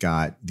level, and you've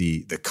got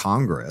the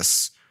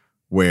Congress,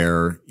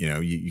 where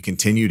you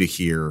continue to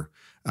hear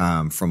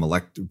from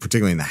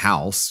particularly in the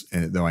House.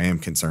 And though I am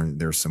concerned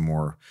there's some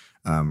more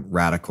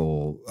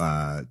radical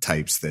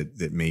types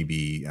that may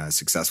be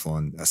successful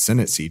in a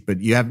Senate seat,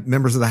 but you have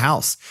members of the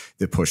House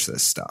that push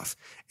this stuff.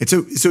 And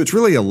so it's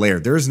really a layer.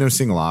 There is no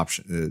single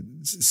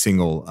option,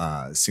 single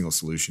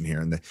solution here.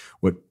 And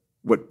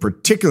what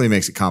particularly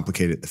makes it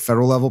complicated at the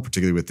federal level,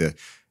 particularly with the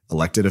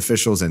elected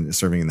officials and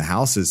serving in the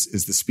House,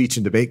 is the speech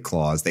and debate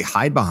clause. They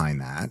hide behind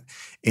that,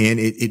 and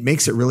it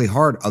makes it really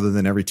hard, other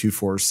than every 2,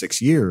 4, or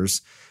 6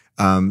 years,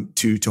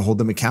 to hold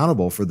them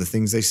accountable for the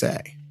things they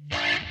say.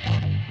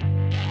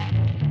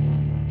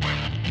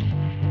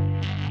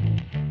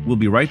 We'll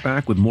be right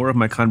back with more of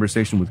my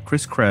conversation with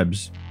Chris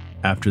Krebs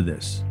after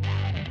this.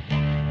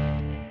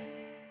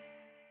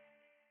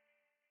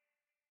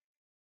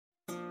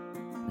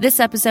 This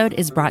episode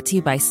is brought to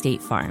you by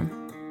State Farm.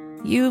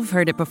 You've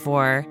heard it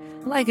before.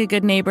 Like a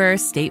good neighbor,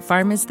 State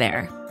Farm is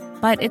there.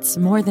 But it's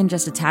more than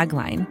just a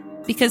tagline,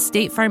 because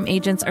State Farm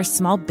agents are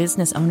small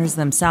business owners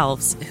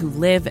themselves who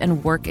live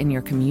and work in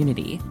your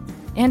community.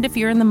 And if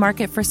you're in the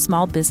market for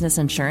small business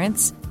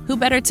insurance, who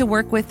better to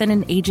work with than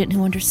an agent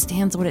who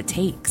understands what it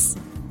takes?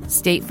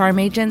 State Farm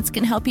agents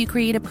can help you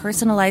create a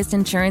personalized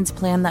insurance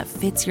plan that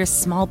fits your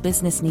small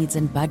business needs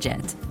and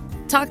budget.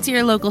 Talk to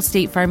your local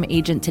State Farm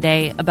agent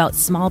today about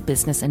small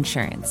business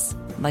insurance.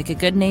 Like a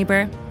good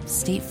neighbor,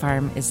 State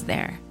Farm is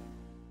there.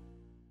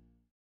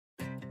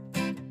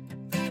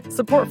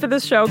 Support for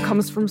this show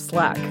comes from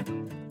Slack.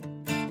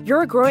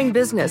 You're a growing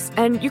business,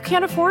 and you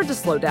can't afford to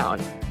slow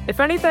down. If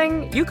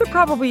anything, you could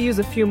probably use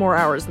a few more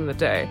hours in the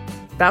day.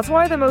 That's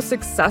why the most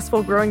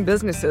successful growing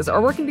businesses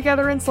are working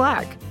together in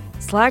Slack.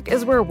 Slack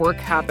is where work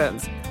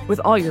happens, with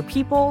all your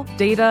people,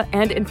 data,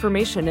 and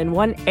information in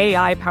one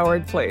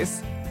AI-powered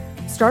place.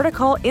 Start a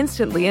call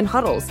instantly in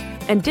huddles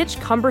and ditch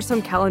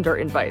cumbersome calendar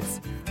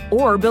invites.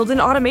 Or build an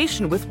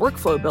automation with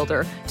Workflow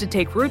Builder to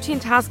take routine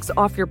tasks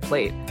off your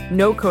plate.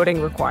 No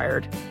coding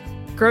required.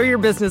 Grow your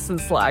business in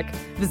Slack.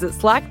 Visit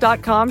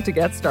slack.com to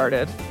get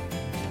started.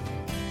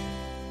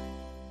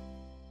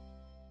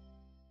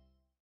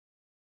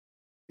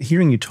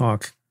 Hearing you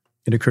talk,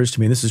 it occurs to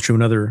me, and this is true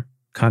in other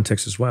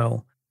contexts as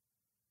well,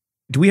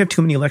 do we have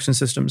too many election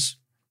systems?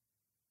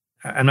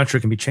 I'm not sure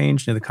it can be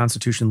changed. The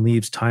Constitution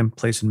leaves time,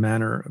 place, and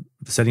manner of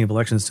the setting of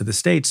elections to the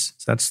states.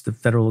 So that's the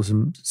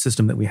federalism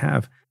system that we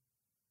have.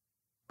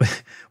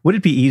 But would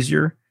it be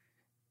easier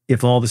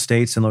if all the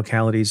states and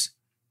localities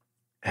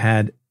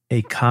had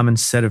a common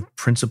set of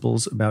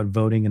principles about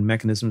voting and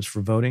mechanisms for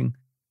voting?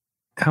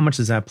 How much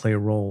does that play a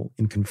role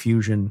in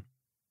confusion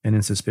and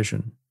in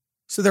suspicion?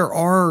 So there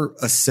are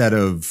a set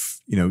of,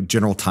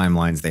 general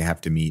timelines they have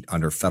to meet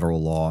under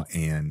federal law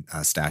and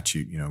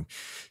statute,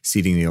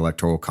 seating the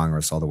Electoral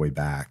Congress all the way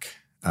back,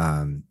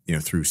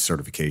 through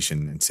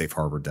certification and safe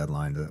harbor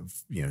deadline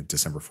of,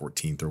 December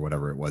 14th or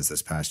whatever it was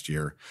this past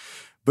year.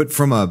 But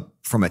from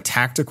a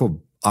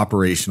tactical,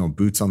 operational,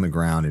 boots on the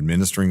ground,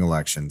 administering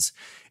elections,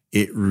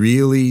 it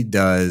really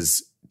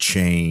does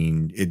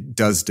change. It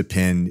does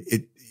depend.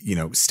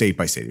 State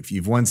by state. If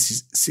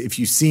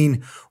you've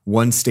seen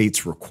one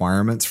state's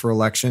requirements for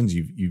elections,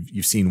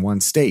 you've seen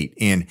one state,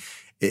 and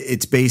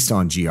it's based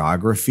on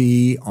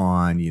geography,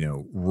 on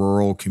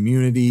rural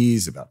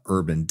communities, about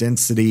urban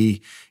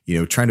density.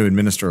 Trying to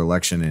administer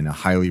election in a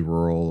highly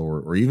rural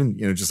or even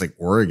just like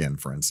Oregon,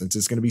 for instance,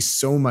 is going to be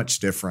so much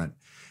different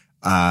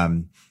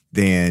than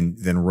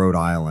Rhode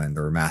Island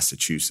or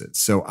Massachusetts.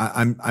 So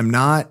I'm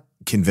not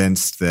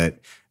convinced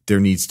that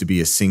there needs to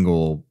be a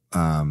single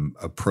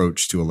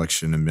approach to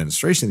election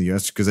administration in the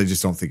U.S. because I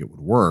just don't think it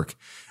would work.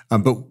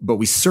 But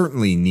we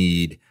certainly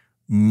need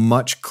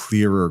much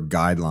clearer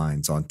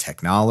guidelines on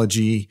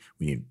technology.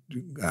 We need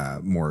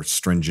more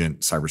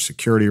stringent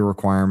cybersecurity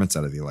requirements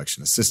out of the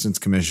Election Assistance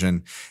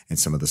Commission and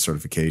some of the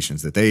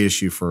certifications that they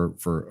issue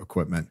for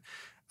equipment.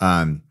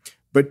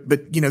 But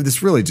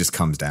this really just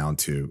comes down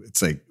to,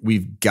 it's like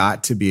we've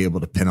got to be able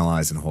to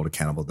penalize and hold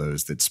accountable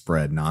those that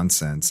spread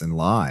nonsense and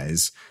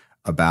lies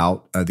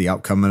about the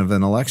outcome of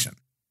an election.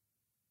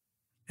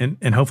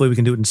 And hopefully we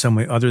can do it in some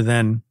way other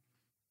than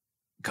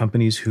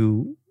companies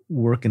who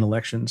work in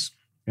elections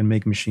and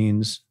make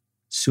machines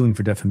suing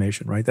for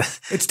defamation, right? That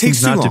it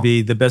takes not to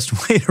be the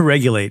best way to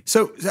regulate.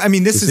 So, I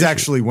mean, this is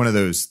actually one of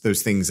those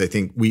things I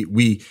think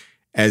we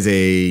as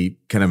a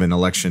kind of an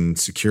election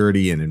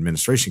security and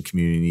administration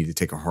community need to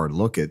take a hard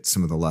look at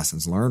some of the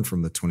lessons learned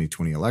from the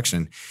 2020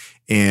 election.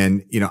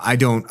 And,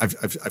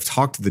 I've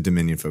talked to the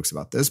Dominion folks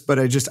about this, but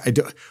I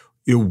don't,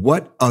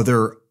 what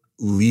other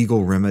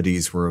legal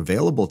remedies were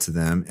available to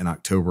them in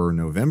October or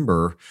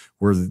November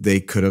where they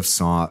could have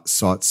sought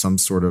some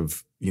sort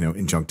of,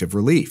 injunctive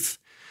relief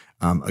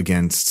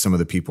against some of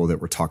the people that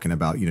were talking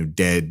about,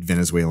 dead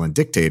Venezuelan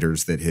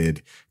dictators that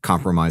had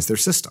compromised their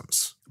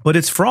systems. But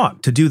it's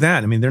fraught to do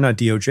that. I mean, they're not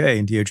DOJ,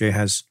 and DOJ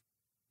has,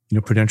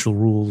 prudential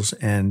rules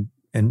and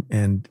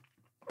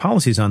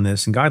policies on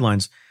this and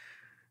guidelines.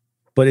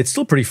 But it's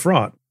still pretty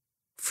fraught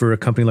for a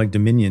company like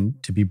Dominion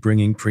to be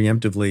bringing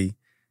preemptively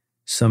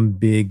some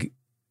big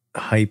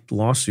hype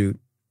lawsuit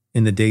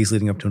in the days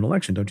leading up to an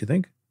election, don't you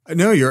think?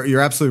 No,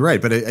 you're absolutely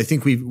right. But I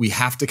think we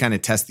have to kind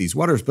of test these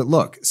waters. But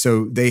look,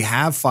 so they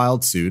have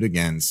filed suit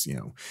against,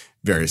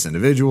 various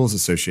individuals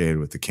associated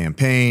with the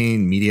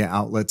campaign, media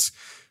outlets.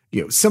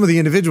 Some of the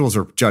individuals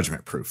are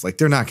judgment proof. Like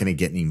they're not going to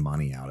get any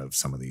money out of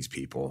some of these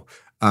people.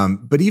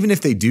 But even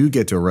if they do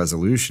get to a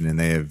resolution and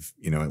they have,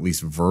 at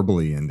least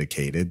verbally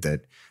indicated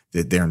that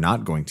they're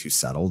not going to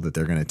settle, that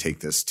they're going to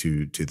take this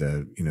to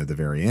the, the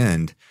very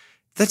end,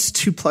 that's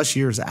 2+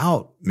 years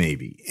out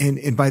maybe.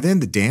 And by then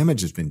the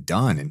damage has been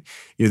done. And,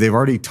 they've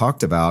already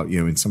talked about,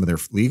 in some of their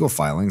legal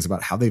filings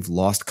about how they've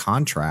lost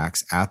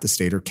contracts at the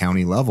state or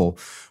county level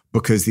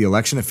because the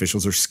election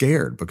officials are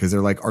scared because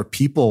they're like, our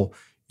people,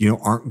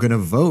 aren't going to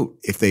vote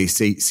if they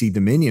see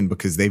Dominion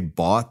because they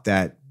bought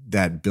that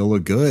bill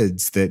of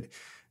goods that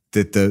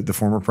the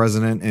former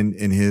president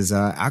and his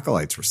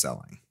acolytes were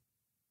selling.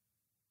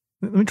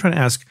 Let me try to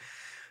ask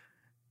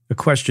a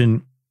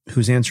question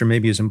whose answer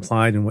maybe is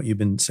implied in what you've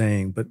been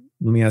saying, but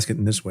let me ask it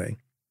in this way.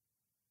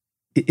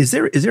 Is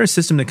there a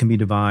system that can be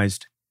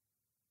devised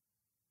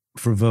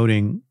for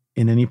voting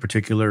in any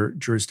particular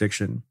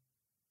jurisdiction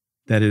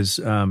that is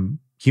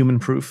human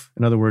proof?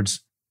 In other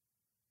words,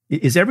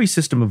 is every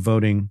system of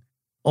voting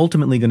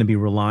ultimately going to be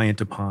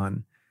reliant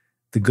upon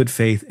the good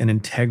faith and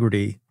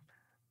integrity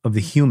of the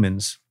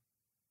humans,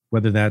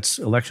 whether that's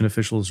election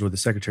officials or the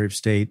Secretary of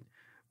State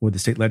or the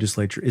state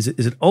legislature? Is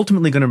it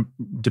ultimately going to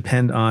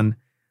depend on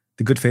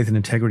the good faith and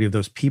integrity of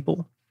those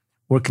people,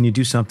 or can you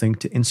do something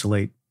to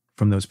insulate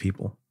from those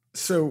people?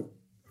 So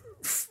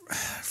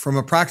from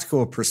a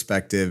practical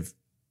perspective,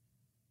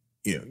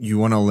 you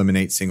want to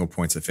eliminate single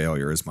points of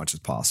failure as much as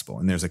possible.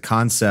 And there's a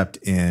concept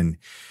in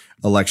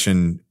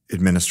election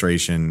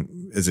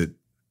administration, is it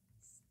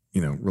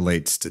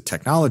relates to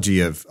technology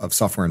of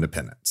software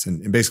independence.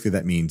 And basically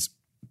that means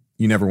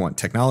you never want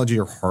technology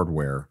or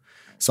hardware,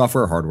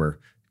 software or hardware,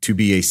 to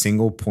be a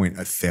single point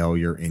of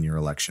failure in your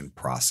election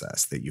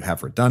process, that you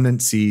have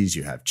redundancies,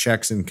 you have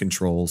checks and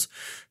controls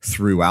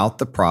throughout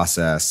the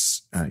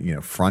process,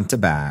 front to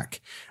back,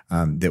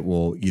 that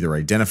will either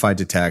identify,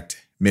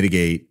 detect,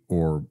 mitigate,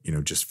 or,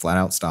 just flat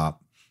out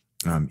stop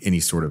any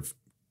sort of,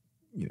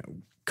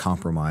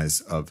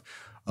 compromise of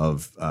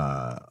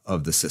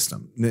the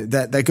system.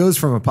 That goes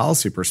from a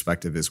policy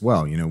perspective as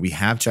well. We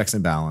have checks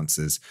and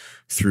balances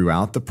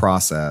throughout the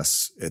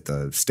process at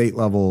the state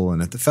level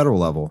and at the federal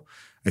level.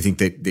 I think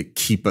that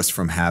keep us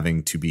from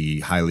having to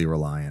be highly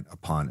reliant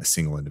upon a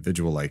single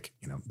individual, like,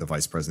 the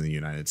Vice President of the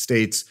United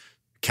States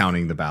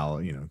counting the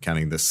ballot,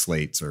 counting the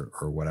slates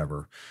or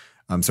whatever.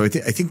 So I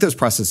think those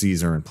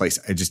processes are in place.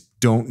 I just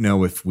don't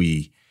know if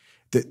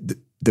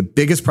the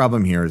biggest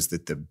problem here is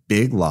that the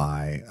big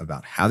lie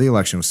about how the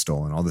election was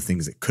stolen, all the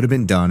things that could have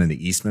been done in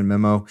the Eastman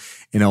memo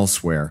and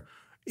elsewhere,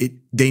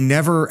 they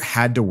never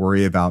had to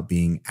worry about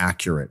being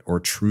accurate or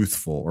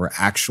truthful or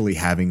actually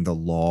having the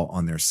law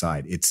on their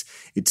side. It's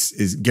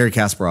Gary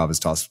Kasparov has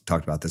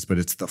talked about this, but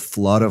it's the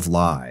flood of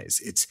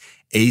lies. It's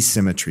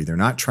asymmetry. They're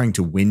not trying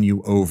to win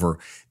you over.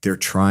 They're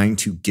trying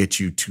to get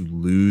you to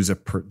lose the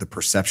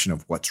perception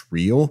of what's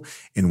real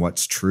and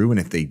what's true. And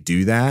if they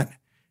do that,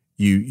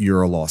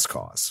 you're a lost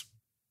cause.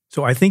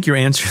 So I think your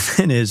answer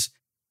then is,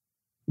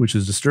 which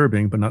is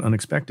disturbing but not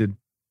unexpected,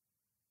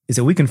 is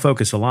that we can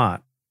focus a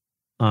lot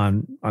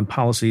on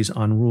policies,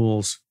 on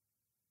rules,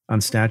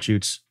 on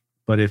statutes,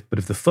 but if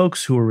the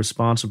folks who are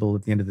responsible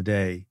at the end of the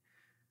day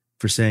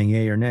for saying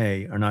yay or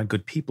nay are not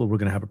good people, we're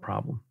going to have a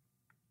problem.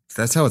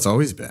 That's how it's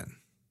always been,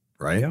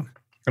 right? Yeah.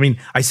 I mean,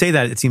 I say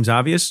that it seems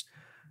obvious,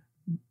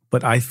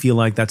 but I feel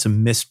like that's a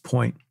missed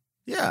point.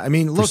 Yeah, I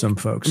mean, look, for some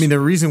folks. I mean, the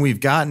reason we've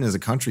gotten as a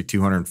country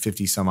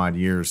 250 some odd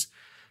years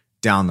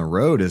down the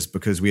road is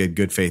because we had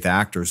good faith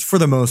actors for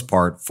the most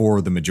part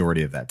for the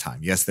majority of that time.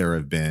 Yes, there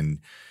have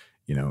been,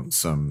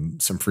 some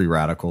free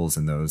radicals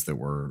and those that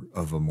were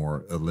of a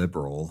more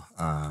liberal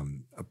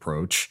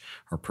approach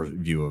or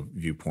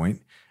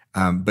viewpoint.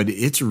 But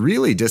it's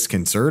really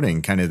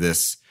disconcerting, kind of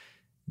this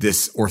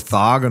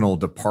orthogonal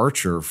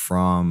departure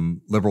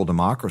from liberal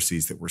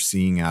democracies that we're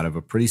seeing out of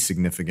a pretty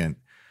significant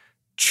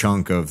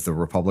chunk of the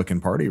Republican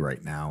Party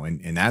right now.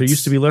 And that's, there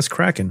used to be less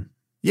Kraken.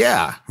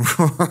 Yeah.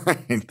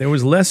 Right. There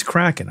was less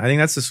Kraken. I think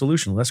that's the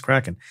solution, less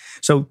Kraken.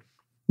 So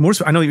more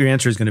so, I know what your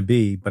answer is going to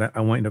be, but I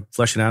want you to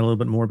flesh it out a little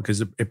bit more,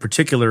 because a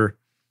particular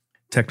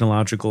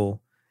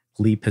technological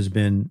leap has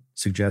been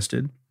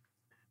suggested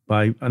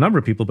by a number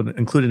of people, but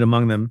included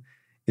among them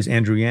is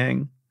Andrew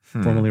Yang,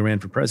 formerly ran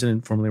for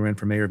president, formerly ran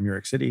for mayor of New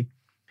York City,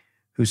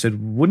 who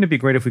said, wouldn't it be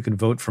great if we could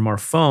vote from our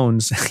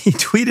phones? He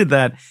tweeted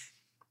that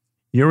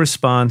your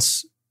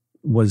response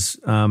was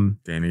Danny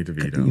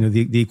DeVito.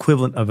 The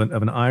equivalent of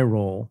an eye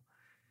roll.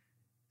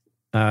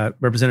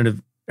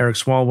 Representative Eric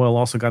Swalwell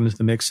also got into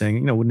the mix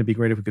saying, wouldn't it be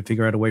great if we could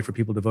figure out a way for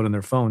people to vote on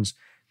their phones?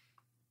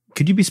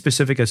 Could you be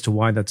specific as to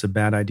why that's a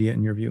bad idea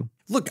in your view?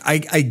 Look, I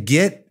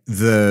get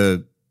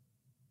the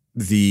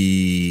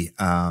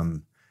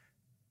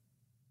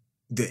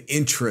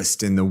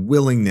interest and the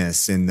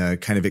willingness and the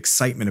kind of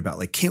excitement about,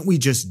 like, can't we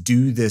just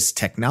do this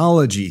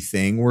technology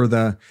thing? We're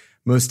the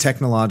most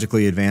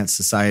technologically advanced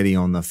society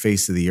on the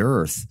face of the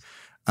earth.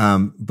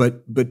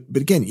 But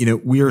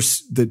again, we are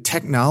the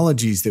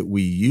technologies that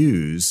we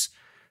use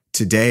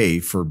today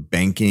for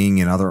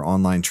banking and other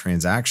online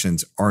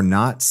transactions are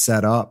not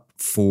set up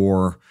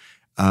for,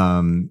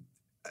 again,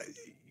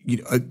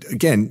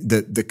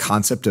 the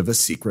concept of a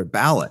secret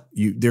ballot.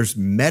 There's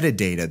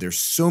metadata. There's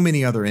so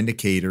many other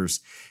indicators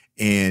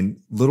and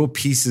little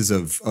pieces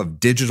of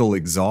digital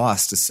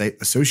exhaust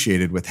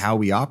associated with how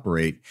we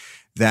operate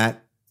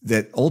that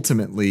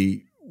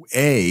ultimately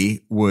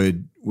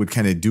would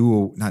kind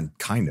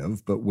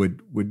of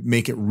would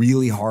make it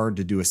really hard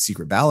to do a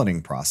secret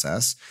balloting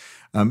process.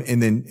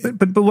 And then,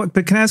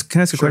 but can I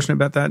ask a question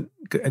about that?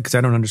 Because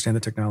I don't understand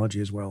the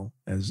technology as well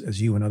as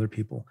you and other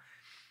people.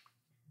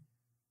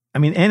 I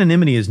mean,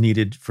 anonymity is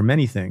needed for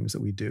many things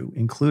that we do,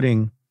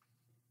 including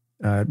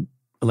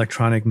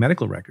electronic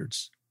medical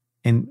records.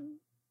 And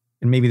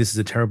maybe this is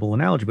a terrible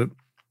analogy, but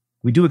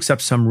we do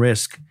accept some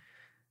risk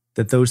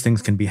that those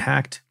things can be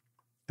hacked,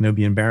 and it would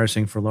be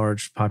embarrassing for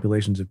large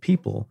populations of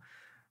people.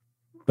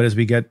 But as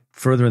we get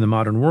further in the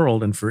modern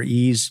world, and for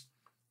ease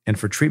and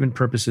for treatment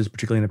purposes,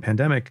 particularly in a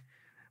pandemic,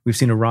 we've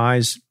seen a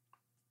rise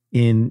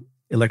in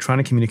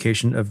electronic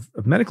communication of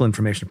medical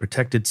information,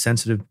 protected,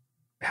 sensitive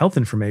health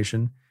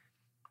information.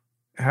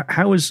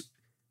 How is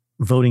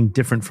voting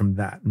different from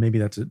that? Maybe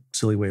that's a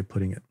silly way of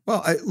putting it.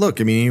 Well,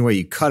 any way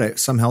you cut it,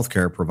 some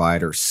healthcare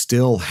provider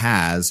still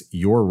has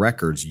your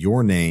records,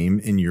 your name,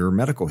 and your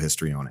medical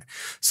history on it.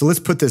 So let's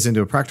put this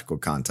into a practical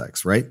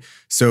context, right?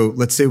 So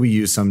let's say we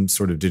use some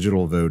sort of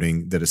digital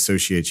voting that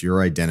associates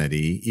your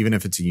identity, even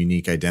if it's a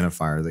unique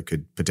identifier that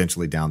could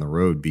potentially down the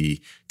road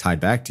be tied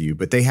back to you,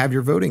 but they have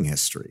your voting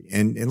history.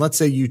 And let's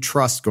say you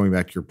trust, going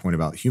back to your point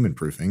about human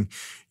proofing,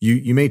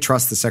 you may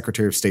trust the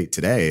Secretary of State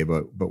today,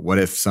 but what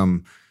if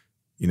some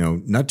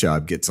nut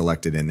job gets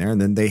elected in there, and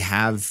then they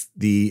have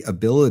the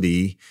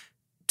ability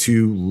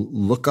to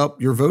look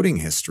up your voting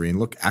history and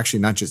look actually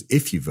not just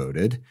if you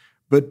voted,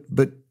 but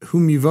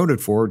whom you voted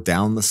for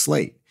down the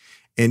slate.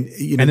 And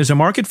and there's a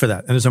market for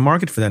that. And there's a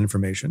market for that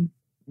information.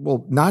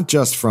 Well, not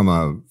just from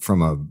a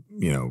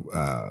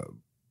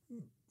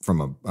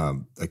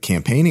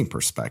campaigning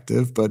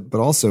perspective, but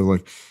also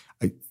like,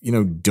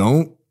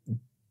 don't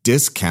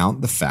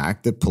discount the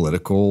fact that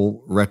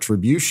political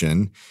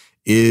retribution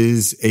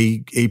is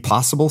a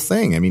possible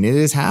thing. I mean, it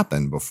has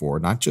happened before,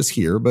 not just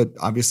here, but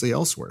obviously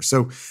elsewhere.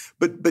 So,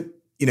 but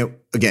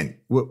again,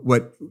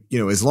 what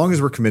as long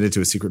as we're committed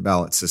to a secret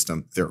ballot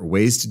system, there are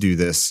ways to do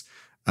this,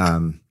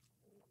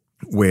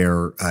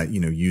 where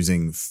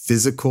using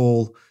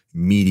physical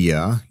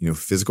media,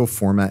 physical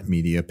format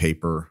media,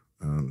 paper,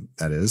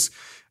 that is,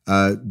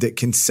 that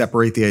can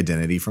separate the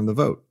identity from the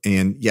vote.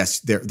 And yes,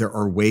 there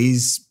are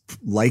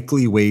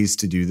likely ways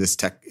to do this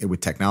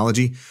with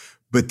technology.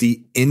 But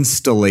the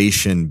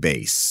installation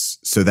base,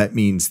 so that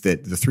means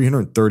that the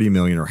 330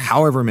 million or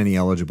however many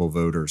eligible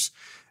voters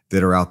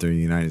that are out there in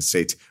the United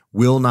States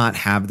will not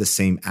have the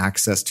same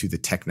access to the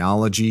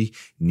technology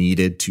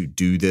needed to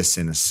do this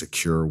in a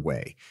secure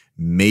way.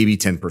 Maybe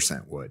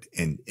 10% would,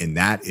 and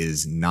that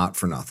is not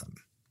for nothing.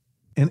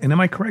 And am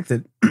I correct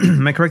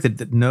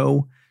that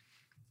no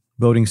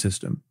voting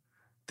system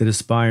that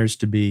aspires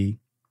to be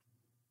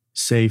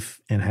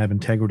safe and have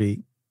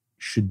integrity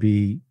should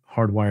be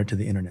hardwired to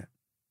the internet?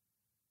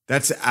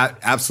 That's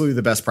absolutely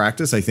the best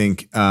practice. I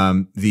think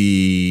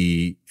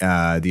the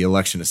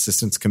Election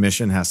Assistance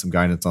Commission has some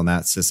guidance on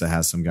that. CISA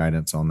has some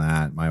guidance on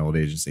that. My old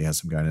agency has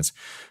some guidance.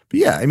 But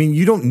yeah, I mean,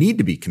 you don't need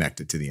to be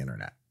connected to the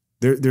internet.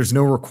 There's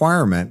no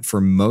requirement for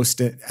most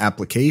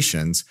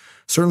applications.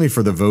 Certainly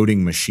for the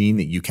voting machine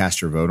that you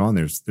cast your vote on,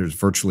 there's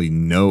virtually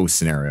no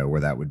scenario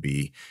where that would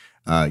be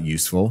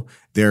useful.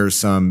 There's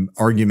some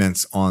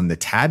arguments on the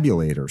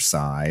tabulator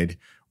side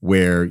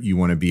where you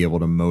want to be able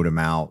to modem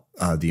out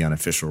the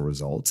unofficial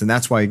results. And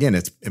that's why, again,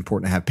 it's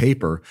important to have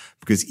paper,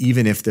 because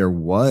even if there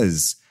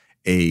was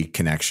a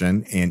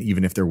connection and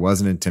even if there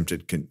was an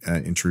attempted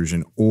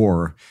intrusion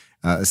or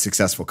a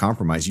successful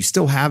compromise, you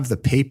still have the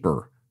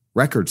paper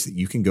records that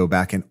you can go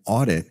back and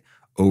audit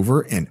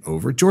over and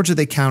over. Georgia,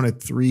 they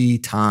counted 3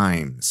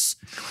 times.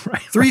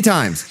 Right. 3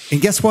 times.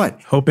 And guess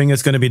what? Hoping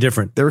it's going to be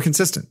different. They were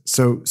consistent.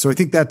 So I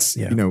think that's,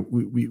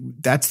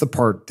 that's the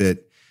part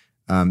that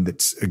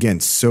that's, again,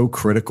 so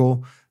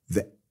critical.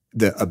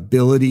 The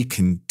ability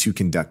to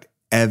conduct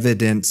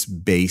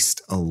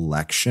evidence-based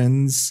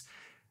elections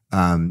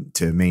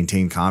to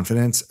maintain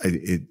confidence,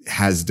 it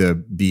has to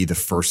be the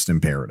first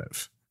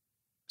imperative.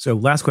 So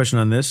last question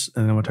on this,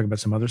 and then I want to talk about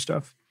some other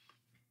stuff.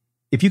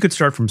 If you could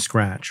start from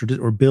scratch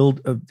or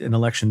build an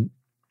election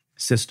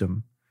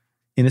system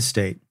in a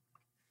state,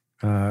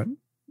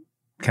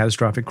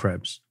 catastrophic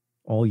Krebs,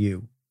 all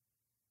you,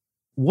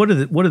 what are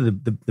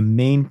the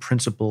main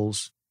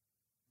principles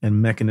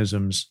and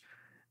mechanisms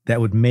that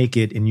would make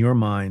it, in your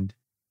mind,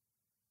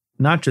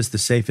 not just the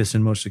safest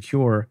and most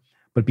secure,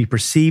 but be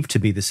perceived to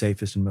be the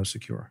safest and most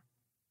secure?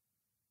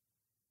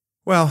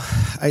 Well,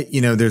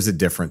 there's a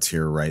difference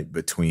here, right,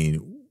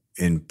 between,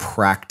 in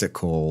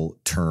practical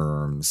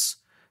terms,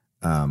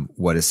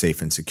 what is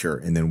safe and secure,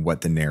 and then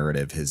what the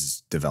narrative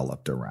has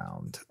developed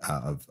around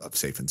of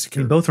safe and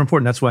secure. I mean, both are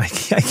important. That's why I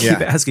keep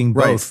asking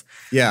both.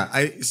 Right. Yeah.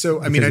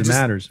 It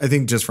matters. I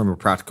think just from a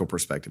practical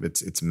perspective,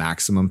 it's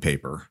maximum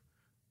paper,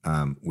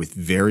 with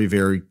very,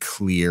 very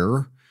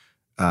clear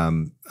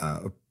and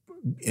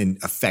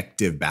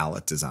effective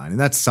ballot design. And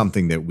that's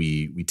something that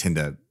we tend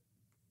to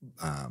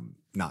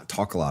not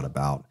talk a lot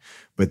about.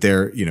 But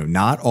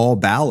not all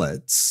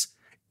ballots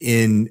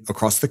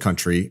across the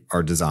country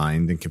are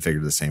designed and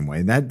configured the same way.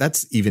 And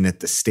that's even at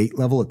the state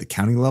level, at the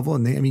county level.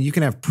 And you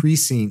can have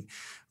precinct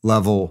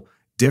level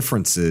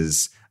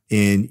differences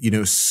in,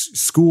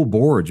 school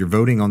board. You're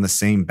voting on the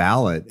same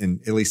ballot,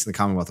 and at least in the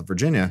Commonwealth of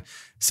Virginia,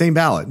 same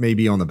ballot may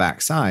be on the back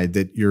side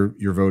that you're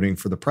voting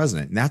for the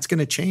president, and that's going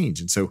to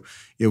change. And so,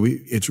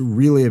 it's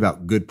really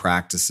about good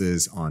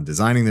practices on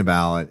designing the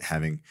ballot,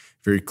 having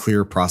very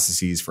clear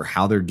processes for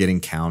how they're getting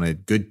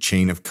counted, good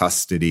chain of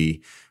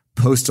custody,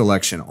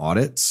 post-election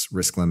audits,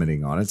 risk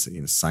limiting audits,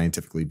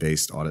 scientifically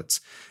based audits,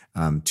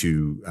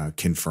 to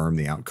confirm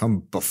the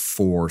outcome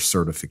before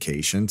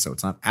certification. So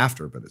it's not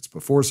after, but it's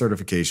before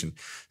certification,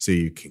 so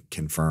you can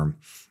confirm.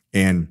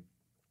 And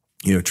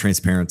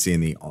transparency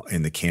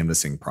in the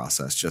canvassing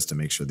process, just to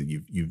make sure that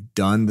you've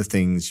done the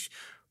things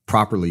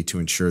properly to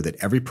ensure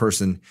that every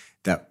person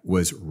that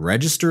was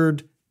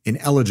registered and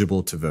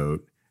eligible to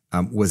vote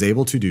was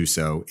able to do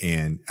so,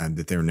 and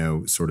that there are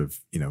no sort of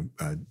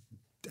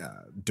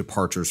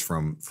departures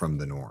from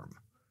the norm.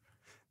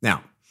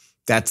 Now,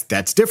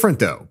 that's different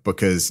though,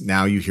 because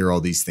now you hear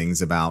all these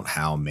things about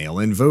how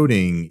mail-in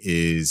voting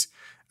is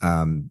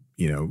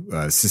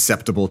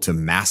susceptible to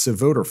massive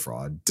voter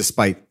fraud,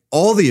 despite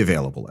all the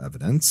available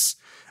evidence,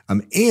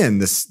 and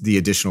the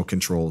additional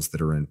controls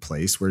that are in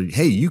place where,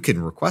 hey, you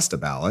can request a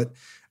ballot,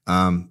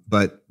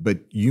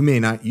 but you may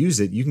not use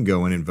it. You can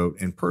go in and vote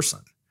in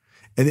person.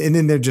 And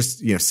then they're just,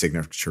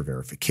 signature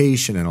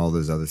verification and all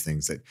those other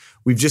things that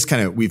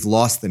we've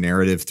lost the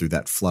narrative through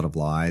that flood of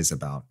lies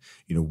about,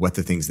 what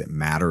the things that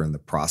matter in the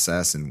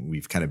process. And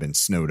we've kind of been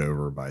snowed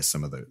over by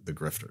some of the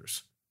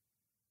grifters.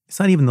 It's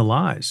not even the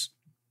lies.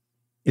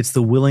 It's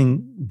the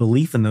willing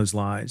belief in those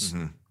lies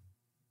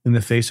in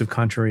the face of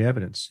contrary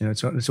evidence.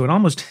 So it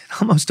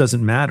almost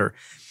doesn't matter.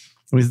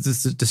 I mean,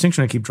 this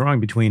distinction I keep drawing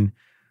between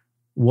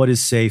what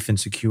is safe and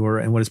secure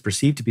and what is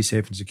perceived to be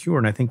safe and secure.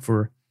 And I think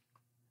for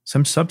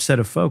some subset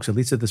of folks, at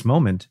least at this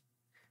moment,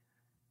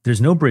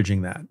 there's no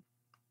bridging that.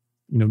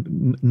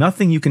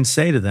 Nothing you can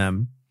say to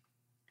them,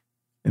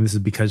 and this is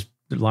because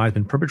the lie has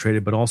been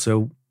perpetrated, but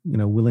also,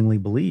 willingly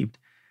believed.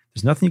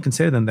 There's nothing you can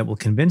say to them that will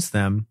convince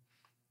them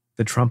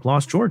that Trump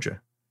lost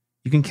Georgia.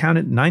 You can count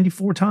it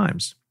 94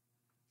 times.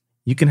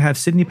 You can have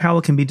Sidney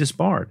Powell can be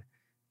disbarred.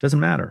 Doesn't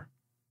matter.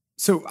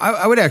 So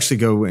I would actually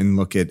go and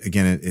look at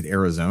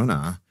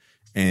Arizona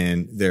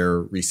and their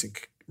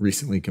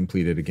recently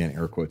completed, again,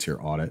 air quotes here,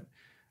 audit.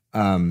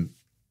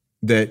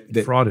 That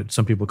frauded,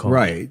 some people call it.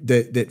 Right.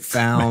 That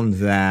found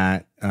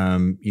that,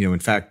 in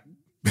fact,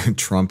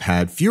 Trump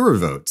had fewer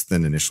votes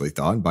than initially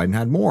thought, and Biden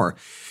had more.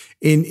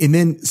 And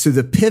then, so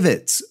the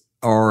pivots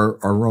are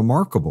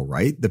remarkable,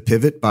 right? The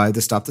pivot by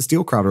the Stop the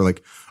Steal crowd are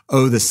like,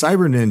 oh, the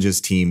Cyber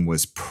Ninjas team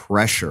was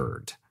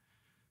pressured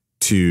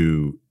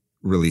to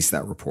release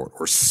that report,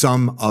 or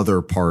some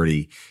other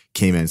party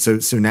came in. So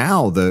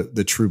now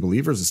the true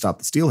believers of Stop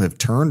the Steal have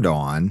turned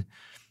on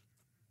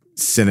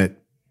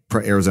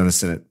Arizona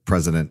Senate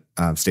President,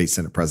 State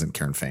Senate President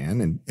Karen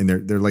Fann, and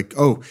they're like,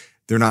 oh,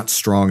 they're not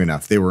strong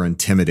enough. They were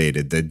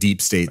intimidated. The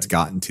deep state's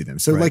gotten to them.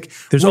 So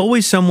there's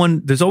always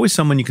someone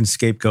you can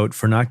scapegoat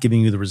for not giving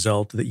you the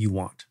result that you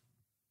want.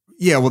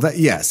 Yeah, well,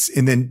 yes.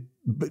 And then,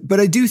 but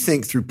I do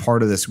think through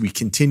part of this, we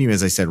continue,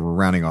 as I said, we're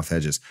rounding off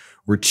edges.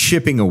 We're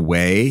chipping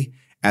away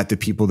at the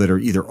people that are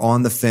either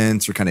on the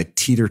fence or kind of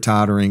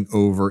teeter-tottering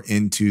over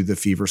into the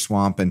fever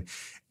swamp. And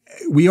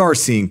we are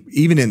seeing,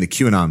 even in the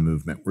QAnon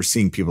movement, we're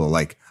seeing people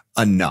like,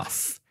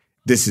 enough.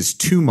 This is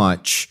too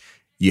much.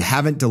 You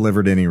haven't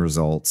delivered any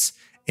results.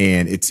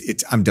 And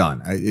I'm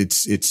done.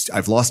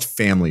 I've lost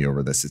family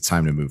over this. It's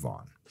time to move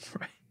on.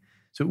 Right.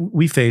 So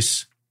we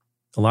face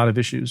a lot of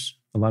issues,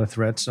 a lot of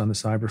threats on the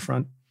cyber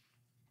front.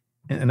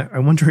 And I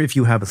wonder if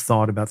you have a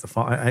thought about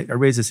I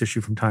raise this issue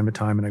from time to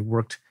time, and I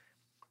worked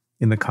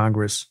in the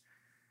Congress.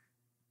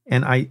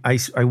 And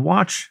I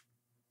watch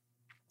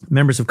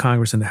members of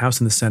Congress in the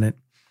House and the Senate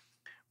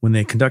when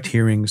they conduct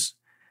hearings,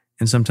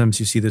 and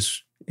sometimes you see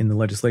this in the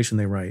legislation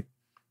they write,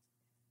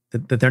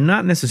 that they're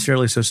not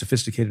necessarily so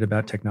sophisticated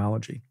about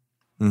technology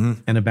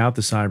and about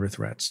the cyber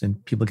threats.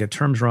 And people get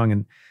terms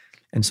wrong,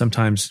 and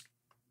sometimes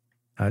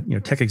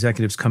tech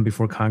executives come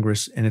before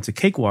Congress and it's a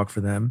cakewalk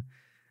for them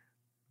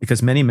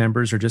because many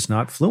members are just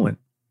not fluent.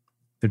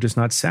 They're just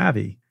not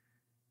savvy.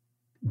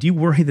 Do you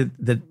worry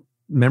that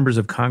members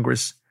of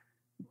Congress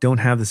don't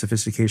have the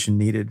sophistication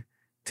needed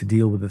to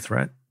deal with the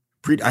threat?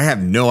 I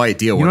have no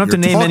idea what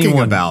you're talking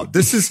about.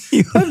 This is,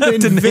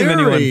 I've been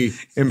very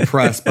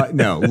impressed by,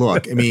 no,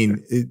 look, I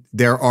mean,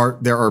 there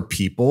are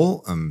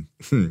people,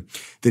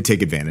 that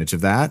take advantage of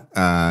that,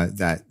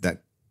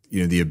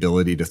 the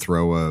ability to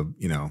throw a,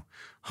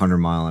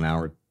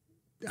 100-mile-an-hour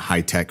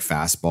high-tech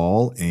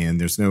fastball,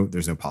 and there's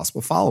no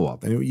possible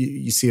follow-up. And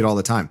you see it all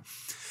the time.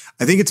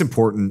 I think it's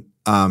important,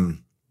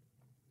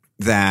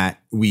 that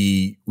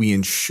we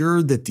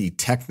ensure that the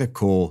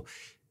technical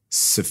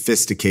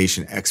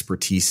sophistication,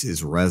 expertise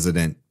is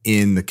resident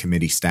in the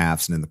committee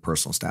staffs and in the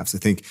personal staffs. I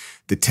think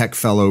the Tech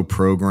Fellow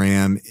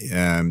program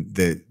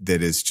that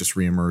is just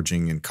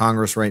reemerging in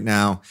Congress right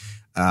now.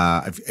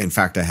 In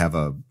fact, I have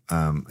a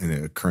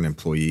current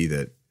employee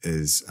that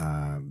is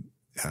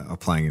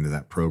applying into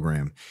that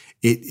program.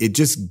 It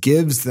just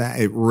gives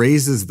it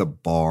raises the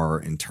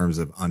bar in terms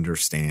of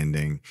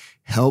understanding,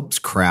 helps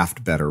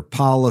craft better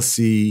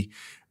policy.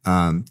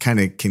 Kind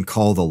of can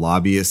call the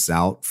lobbyists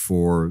out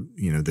for,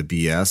 the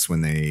BS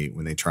when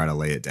they try to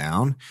lay it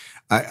down.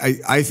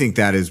 I think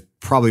that is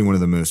probably one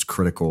of the most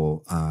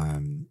critical,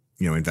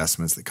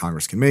 investments that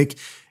Congress can make,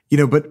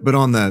 but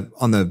on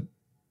the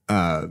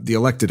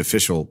elected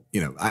official,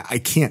 I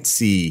can't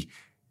see,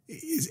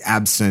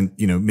 absent,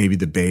 maybe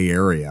the Bay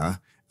Area,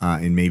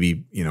 and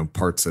maybe,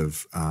 parts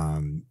of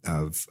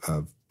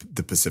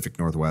the Pacific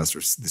Northwest or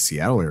the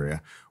Seattle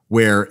area,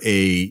 where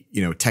a,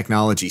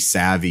 technology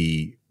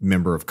savvy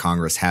member of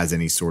Congress has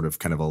any sort of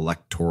kind of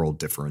electoral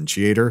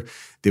differentiator,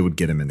 they would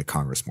get him into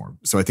Congress more.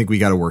 So I think we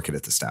got to work it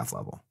at the staff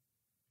level.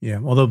 Yeah.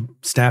 Although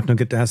staff don't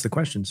get to ask the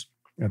questions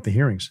at the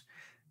hearings.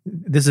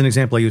 This is an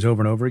example I use over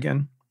and over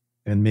again,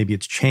 and maybe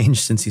it's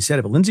changed since he said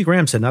it, but Lindsey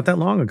Graham said not that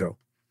long ago,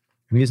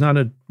 and he's not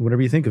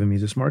whatever you think of him,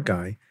 he's a smart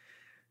guy.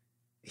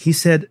 He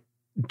said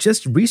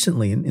just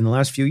recently in the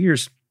last few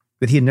years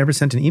that he had never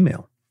sent an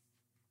email.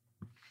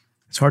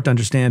 It's hard to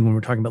understand when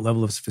we're talking about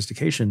level of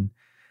sophistication,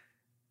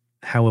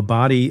 how a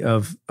body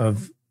of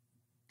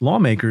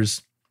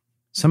lawmakers,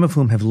 some of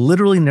whom have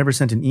literally never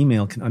sent an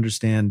email, can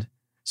understand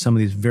some of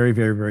these very,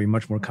 very, very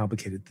much more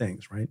complicated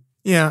things, right?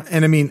 Yeah.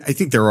 And I mean, I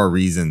think there are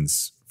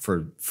reasons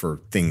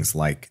for things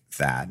like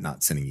that,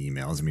 not sending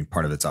emails. I mean,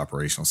 part of it's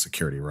operational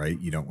security, right?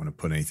 You don't want to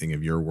put anything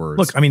of your words.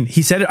 Look, I mean,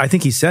 he said it. I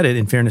think he said it,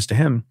 in fairness to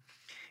him,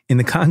 in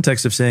the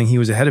context of saying he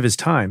was ahead of his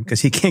time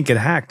because he can't get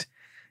hacked.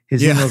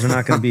 His emails are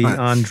not going to be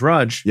on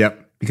Drudge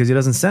because he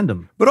doesn't send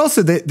them. But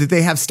also that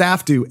they have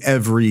staff do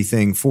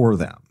everything for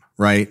them,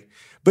 right?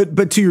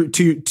 But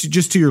to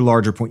your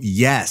larger point,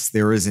 yes,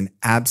 there is an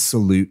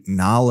absolute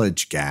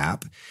knowledge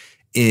gap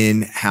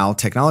in how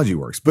technology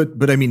works.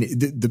 But I mean,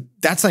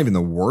 that's not even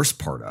the worst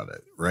part of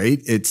it,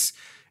 right? It's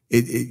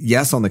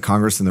yes, on the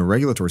Congress and the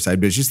regulatory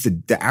side, but it's just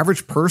the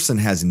average person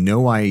has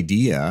no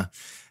idea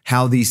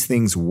how these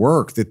things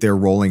work that they're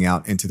rolling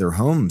out into their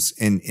homes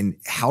and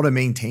how to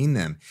maintain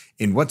them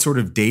and what sort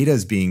of data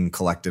is being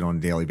collected on a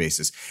daily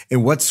basis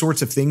and what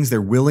sorts of things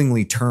they're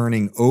willingly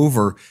turning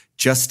over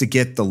just to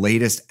get the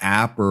latest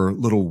app or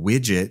little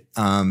widget.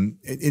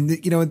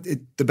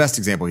 The best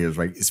example here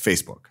is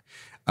Facebook.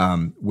 There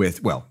are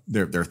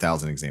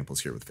 1,000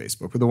 examples here with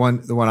Facebook, but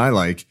the one I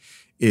like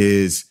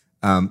is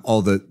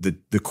all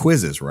the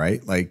quizzes,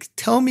 right? Like,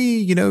 tell me,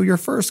 your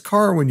first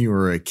car when you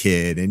were a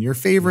kid and your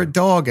favorite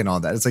dog and all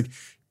that. It's like,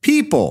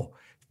 people,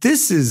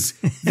 this is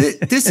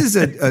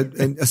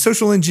a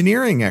social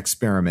engineering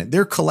experiment.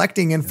 They're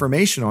collecting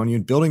information on you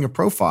and building a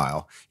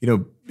profile,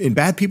 and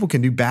bad people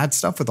can do bad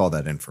stuff with all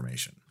that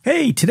information.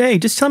 Hey, today,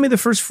 just tell me the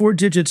first 4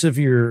 digits of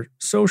your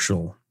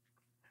social.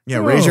 Yeah,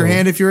 raise your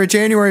hand if you're a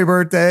January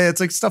birthday. It's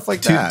like stuff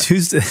like that.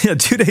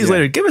 2 days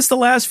later, give us the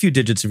last few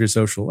digits of your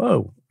social.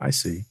 Oh, I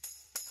see.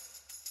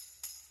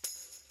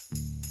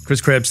 Chris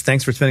Krebs,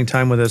 thanks for spending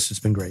time with us. It's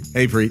been great.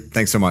 Hey, Preet.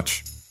 Thanks so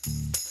much.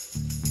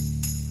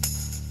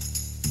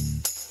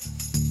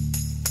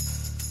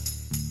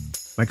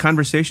 My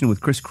conversation with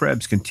Chris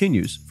Krebs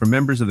continues for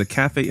members of the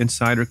Cafe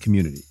Insider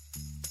community.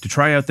 To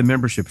try out the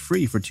membership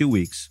free for 2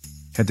 weeks,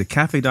 head to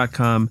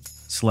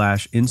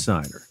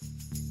cafe.com/insider.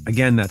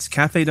 Again, that's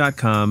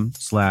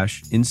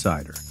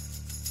cafe.com/insider.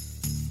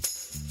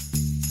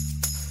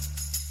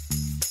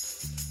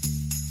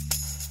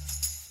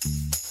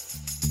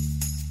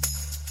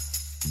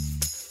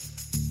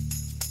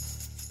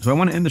 So I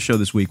want to end the show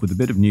this week with a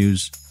bit of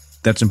news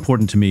that's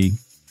important to me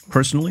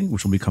personally,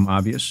 which will become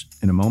obvious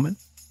in a moment,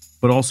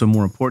 but also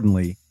more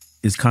importantly,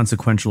 is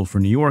consequential for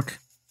New York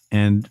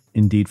and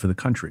indeed for the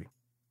country.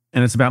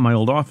 And it's about my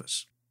old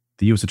office,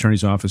 the U.S.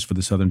 Attorney's Office for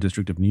the Southern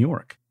District of New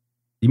York.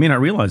 You may not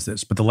realize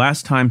this, but the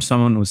last time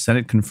someone was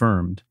Senate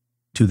confirmed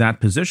to that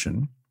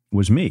position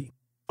was me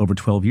over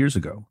 12 years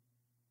ago.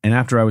 And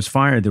after I was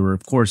fired, there were,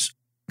 of course,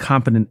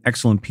 competent,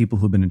 excellent people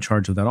who've been in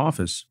charge of that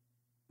office.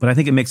 But I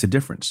think it makes a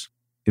difference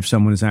if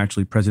someone is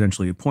actually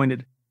presidentially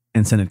appointed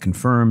and Senate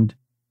confirmed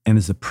and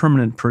is a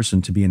permanent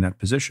person to be in that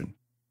position.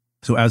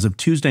 So as of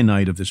Tuesday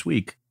night of this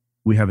week,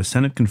 we have a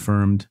Senate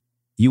confirmed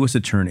U.S.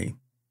 attorney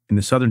in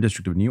the Southern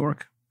District of New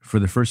York for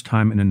the first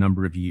time in a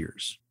number of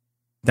years.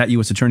 That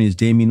U.S. attorney is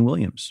Damian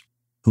Williams,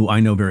 who I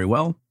know very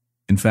well.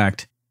 In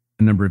fact,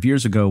 a number of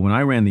years ago when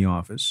I ran the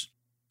office,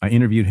 I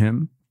interviewed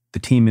him, the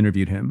team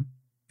interviewed him,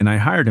 and I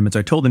hired him. As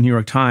I told the New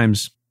York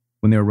Times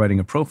when they were writing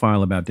a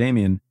profile about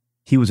Damian,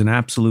 he was an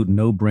absolute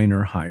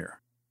no-brainer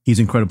hire. He's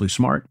incredibly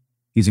smart.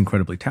 He's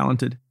incredibly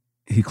talented.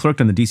 He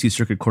clerked on the D.C.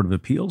 Circuit Court of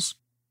Appeals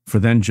for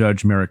then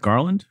Judge Merrick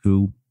Garland,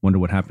 who wonder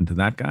what happened to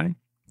that guy.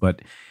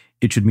 But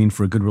it should mean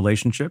for a good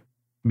relationship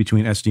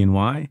between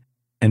SDNY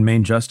and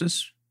Maine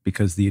Justice,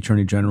 because the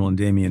Attorney General and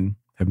Damian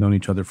have known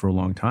each other for a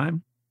long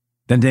time.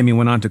 Then Damian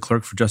went on to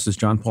clerk for Justice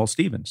John Paul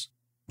Stevens,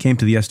 came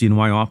to the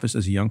SDNY office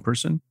as a young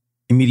person,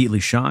 immediately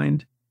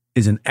shined,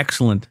 is an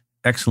excellent,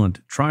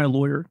 excellent trial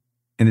lawyer,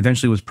 and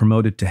eventually was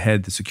promoted to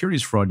head the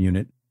securities fraud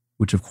unit,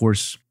 which of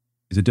course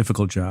is a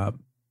difficult job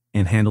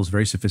and handles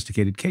very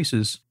sophisticated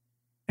cases.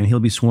 And he'll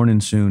be sworn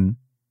in soon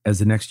as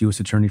the next U.S.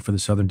 attorney for the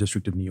Southern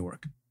District of New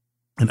York.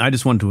 And I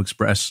just wanted to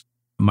express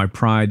my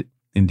pride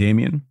in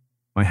Damian,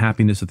 my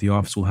happiness that the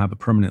office will have a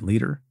permanent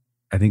leader.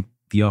 I think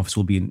the office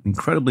will be in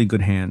incredibly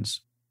good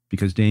hands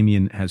because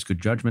Damian has good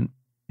judgment.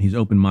 He's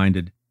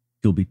open-minded.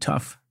 He'll be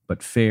tough,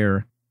 but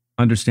fair,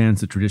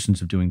 understands the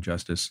traditions of doing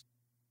justice.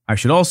 I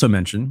should also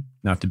mention,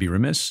 not to be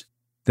remiss,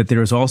 that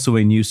there is also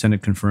a new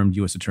Senate-confirmed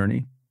U.S.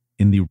 attorney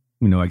in the,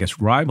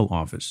 rival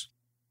office,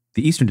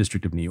 the Eastern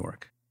District of New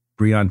York.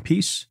 Breon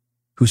Peace,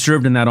 who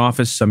served in that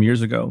office some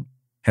years ago,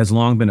 has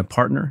long been a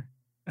partner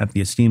at the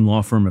esteemed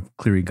law firm of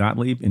Cleary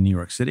Gottlieb in New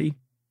York City,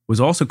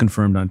 was also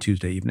confirmed on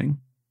Tuesday evening.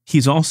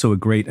 He's also a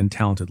great and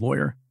talented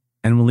lawyer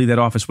and will lead that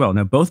office well.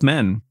 Now, both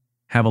men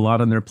have a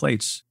lot on their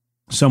plates.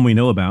 Some we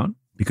know about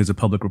because of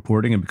public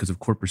reporting and because of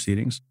court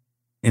proceedings.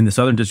 In the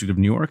Southern District of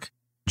New York,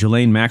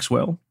 Ghislaine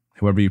Maxwell,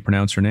 however you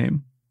pronounce her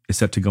name, is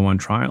set to go on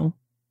trial.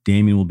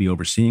 Damian will be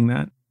overseeing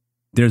that.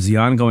 There's the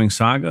ongoing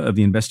saga of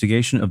the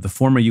investigation of the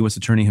former U.S.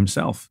 attorney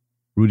himself,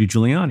 Rudy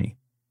Giuliani.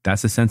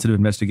 That's a sensitive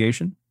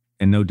investigation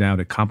and no doubt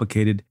a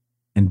complicated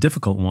and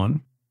difficult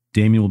one.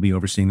 Damian will be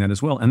overseeing that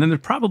as well. And then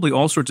there's probably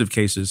all sorts of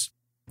cases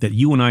that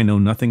you and I know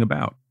nothing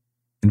about,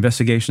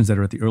 investigations that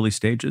are at the early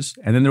stages,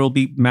 and then there will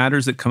be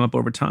matters that come up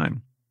over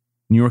time.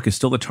 New York is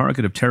still the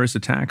target of terrorist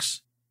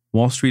attacks.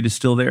 Wall Street is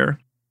still there.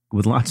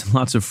 with lots and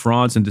lots of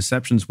frauds and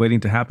deceptions waiting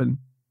to happen.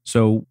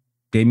 So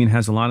Damian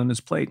has a lot on his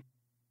plate.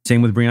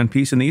 Same with Breon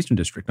Peace in the Eastern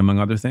District, among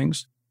other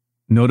things.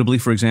 Notably,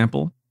 for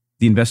example,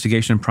 the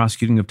investigation and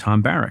prosecuting of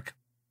Tom Barrack,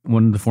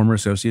 one of the former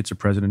associates of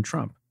President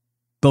Trump.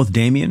 Both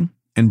Damian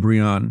and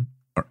Breon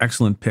are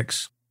excellent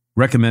picks,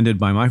 recommended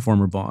by my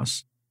former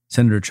boss,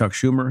 Senator Chuck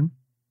Schumer,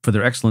 for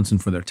their excellence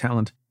and for their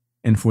talent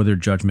and for their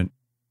judgment.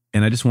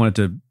 And I just wanted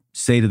to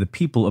say to the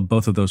people of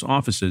both of those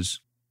offices,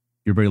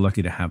 you're very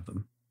lucky to have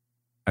them.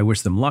 I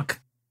wish them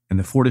luck and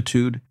the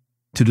fortitude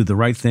to do the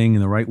right thing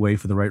in the right way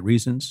for the right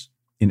reasons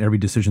in every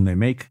decision they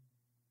make,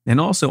 and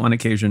also, on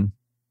occasion,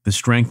 the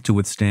strength to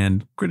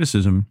withstand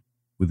criticism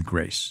with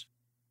grace.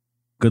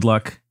 Good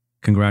luck,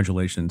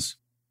 congratulations,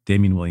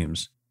 Damian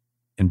Williams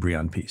and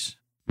Breon Peace.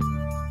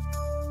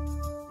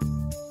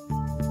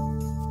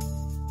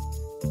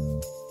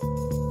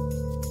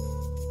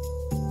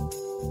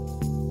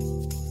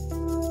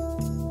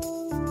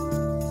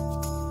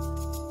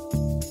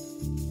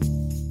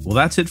 Well,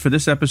 that's it for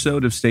this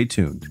episode of Stay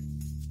Tuned.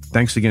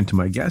 Thanks again to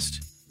my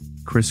guest,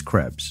 Chris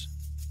Krebs.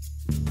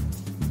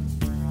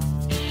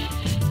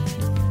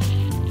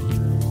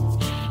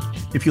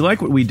 If you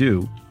like what we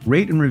do,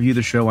 rate and review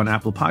the show on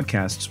Apple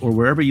Podcasts or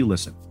wherever you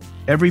listen.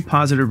 Every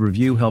positive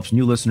review helps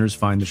new listeners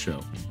find the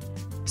show.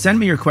 Send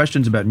me your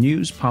questions about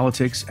news,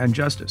 politics, and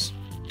justice.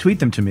 Tweet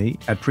them to me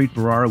at Preet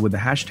Bharara with the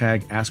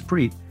hashtag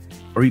AskPreet,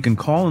 or you can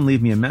call and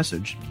leave me a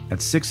message at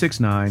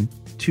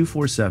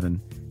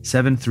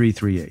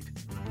 669-247-7338.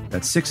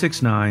 That's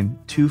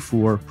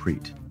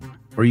 669-24-PREET.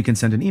 Or you can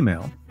send an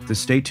email to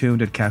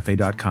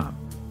staytuned@cafe.com.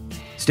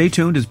 Stay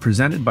Tuned is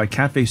presented by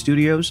Cafe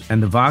Studios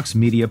and the Vox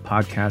Media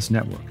Podcast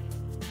Network.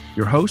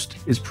 Your host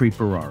is Preet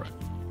Bharara.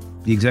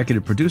 The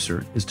executive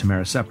producer is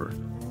Tamara Sepper.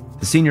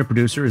 The senior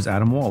producer is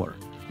Adam Waller.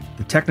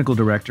 The technical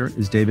director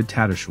is David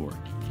Tadashore.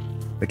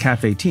 The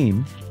Cafe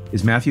team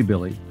is Matthew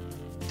Billy,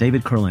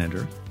 David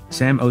Kurlander,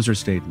 Sam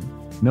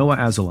Ozer-Staden, Noah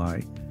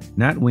Azulai,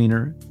 Nat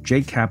Weiner,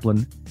 Jake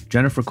Kaplan,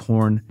 Jennifer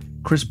Korn,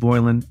 Chris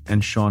Boylan,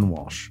 and Sean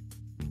Walsh.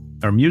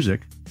 Our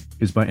music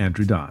is by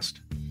Andrew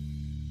Dost.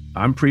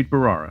 I'm Preet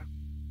Bharara.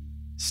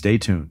 Stay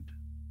tuned.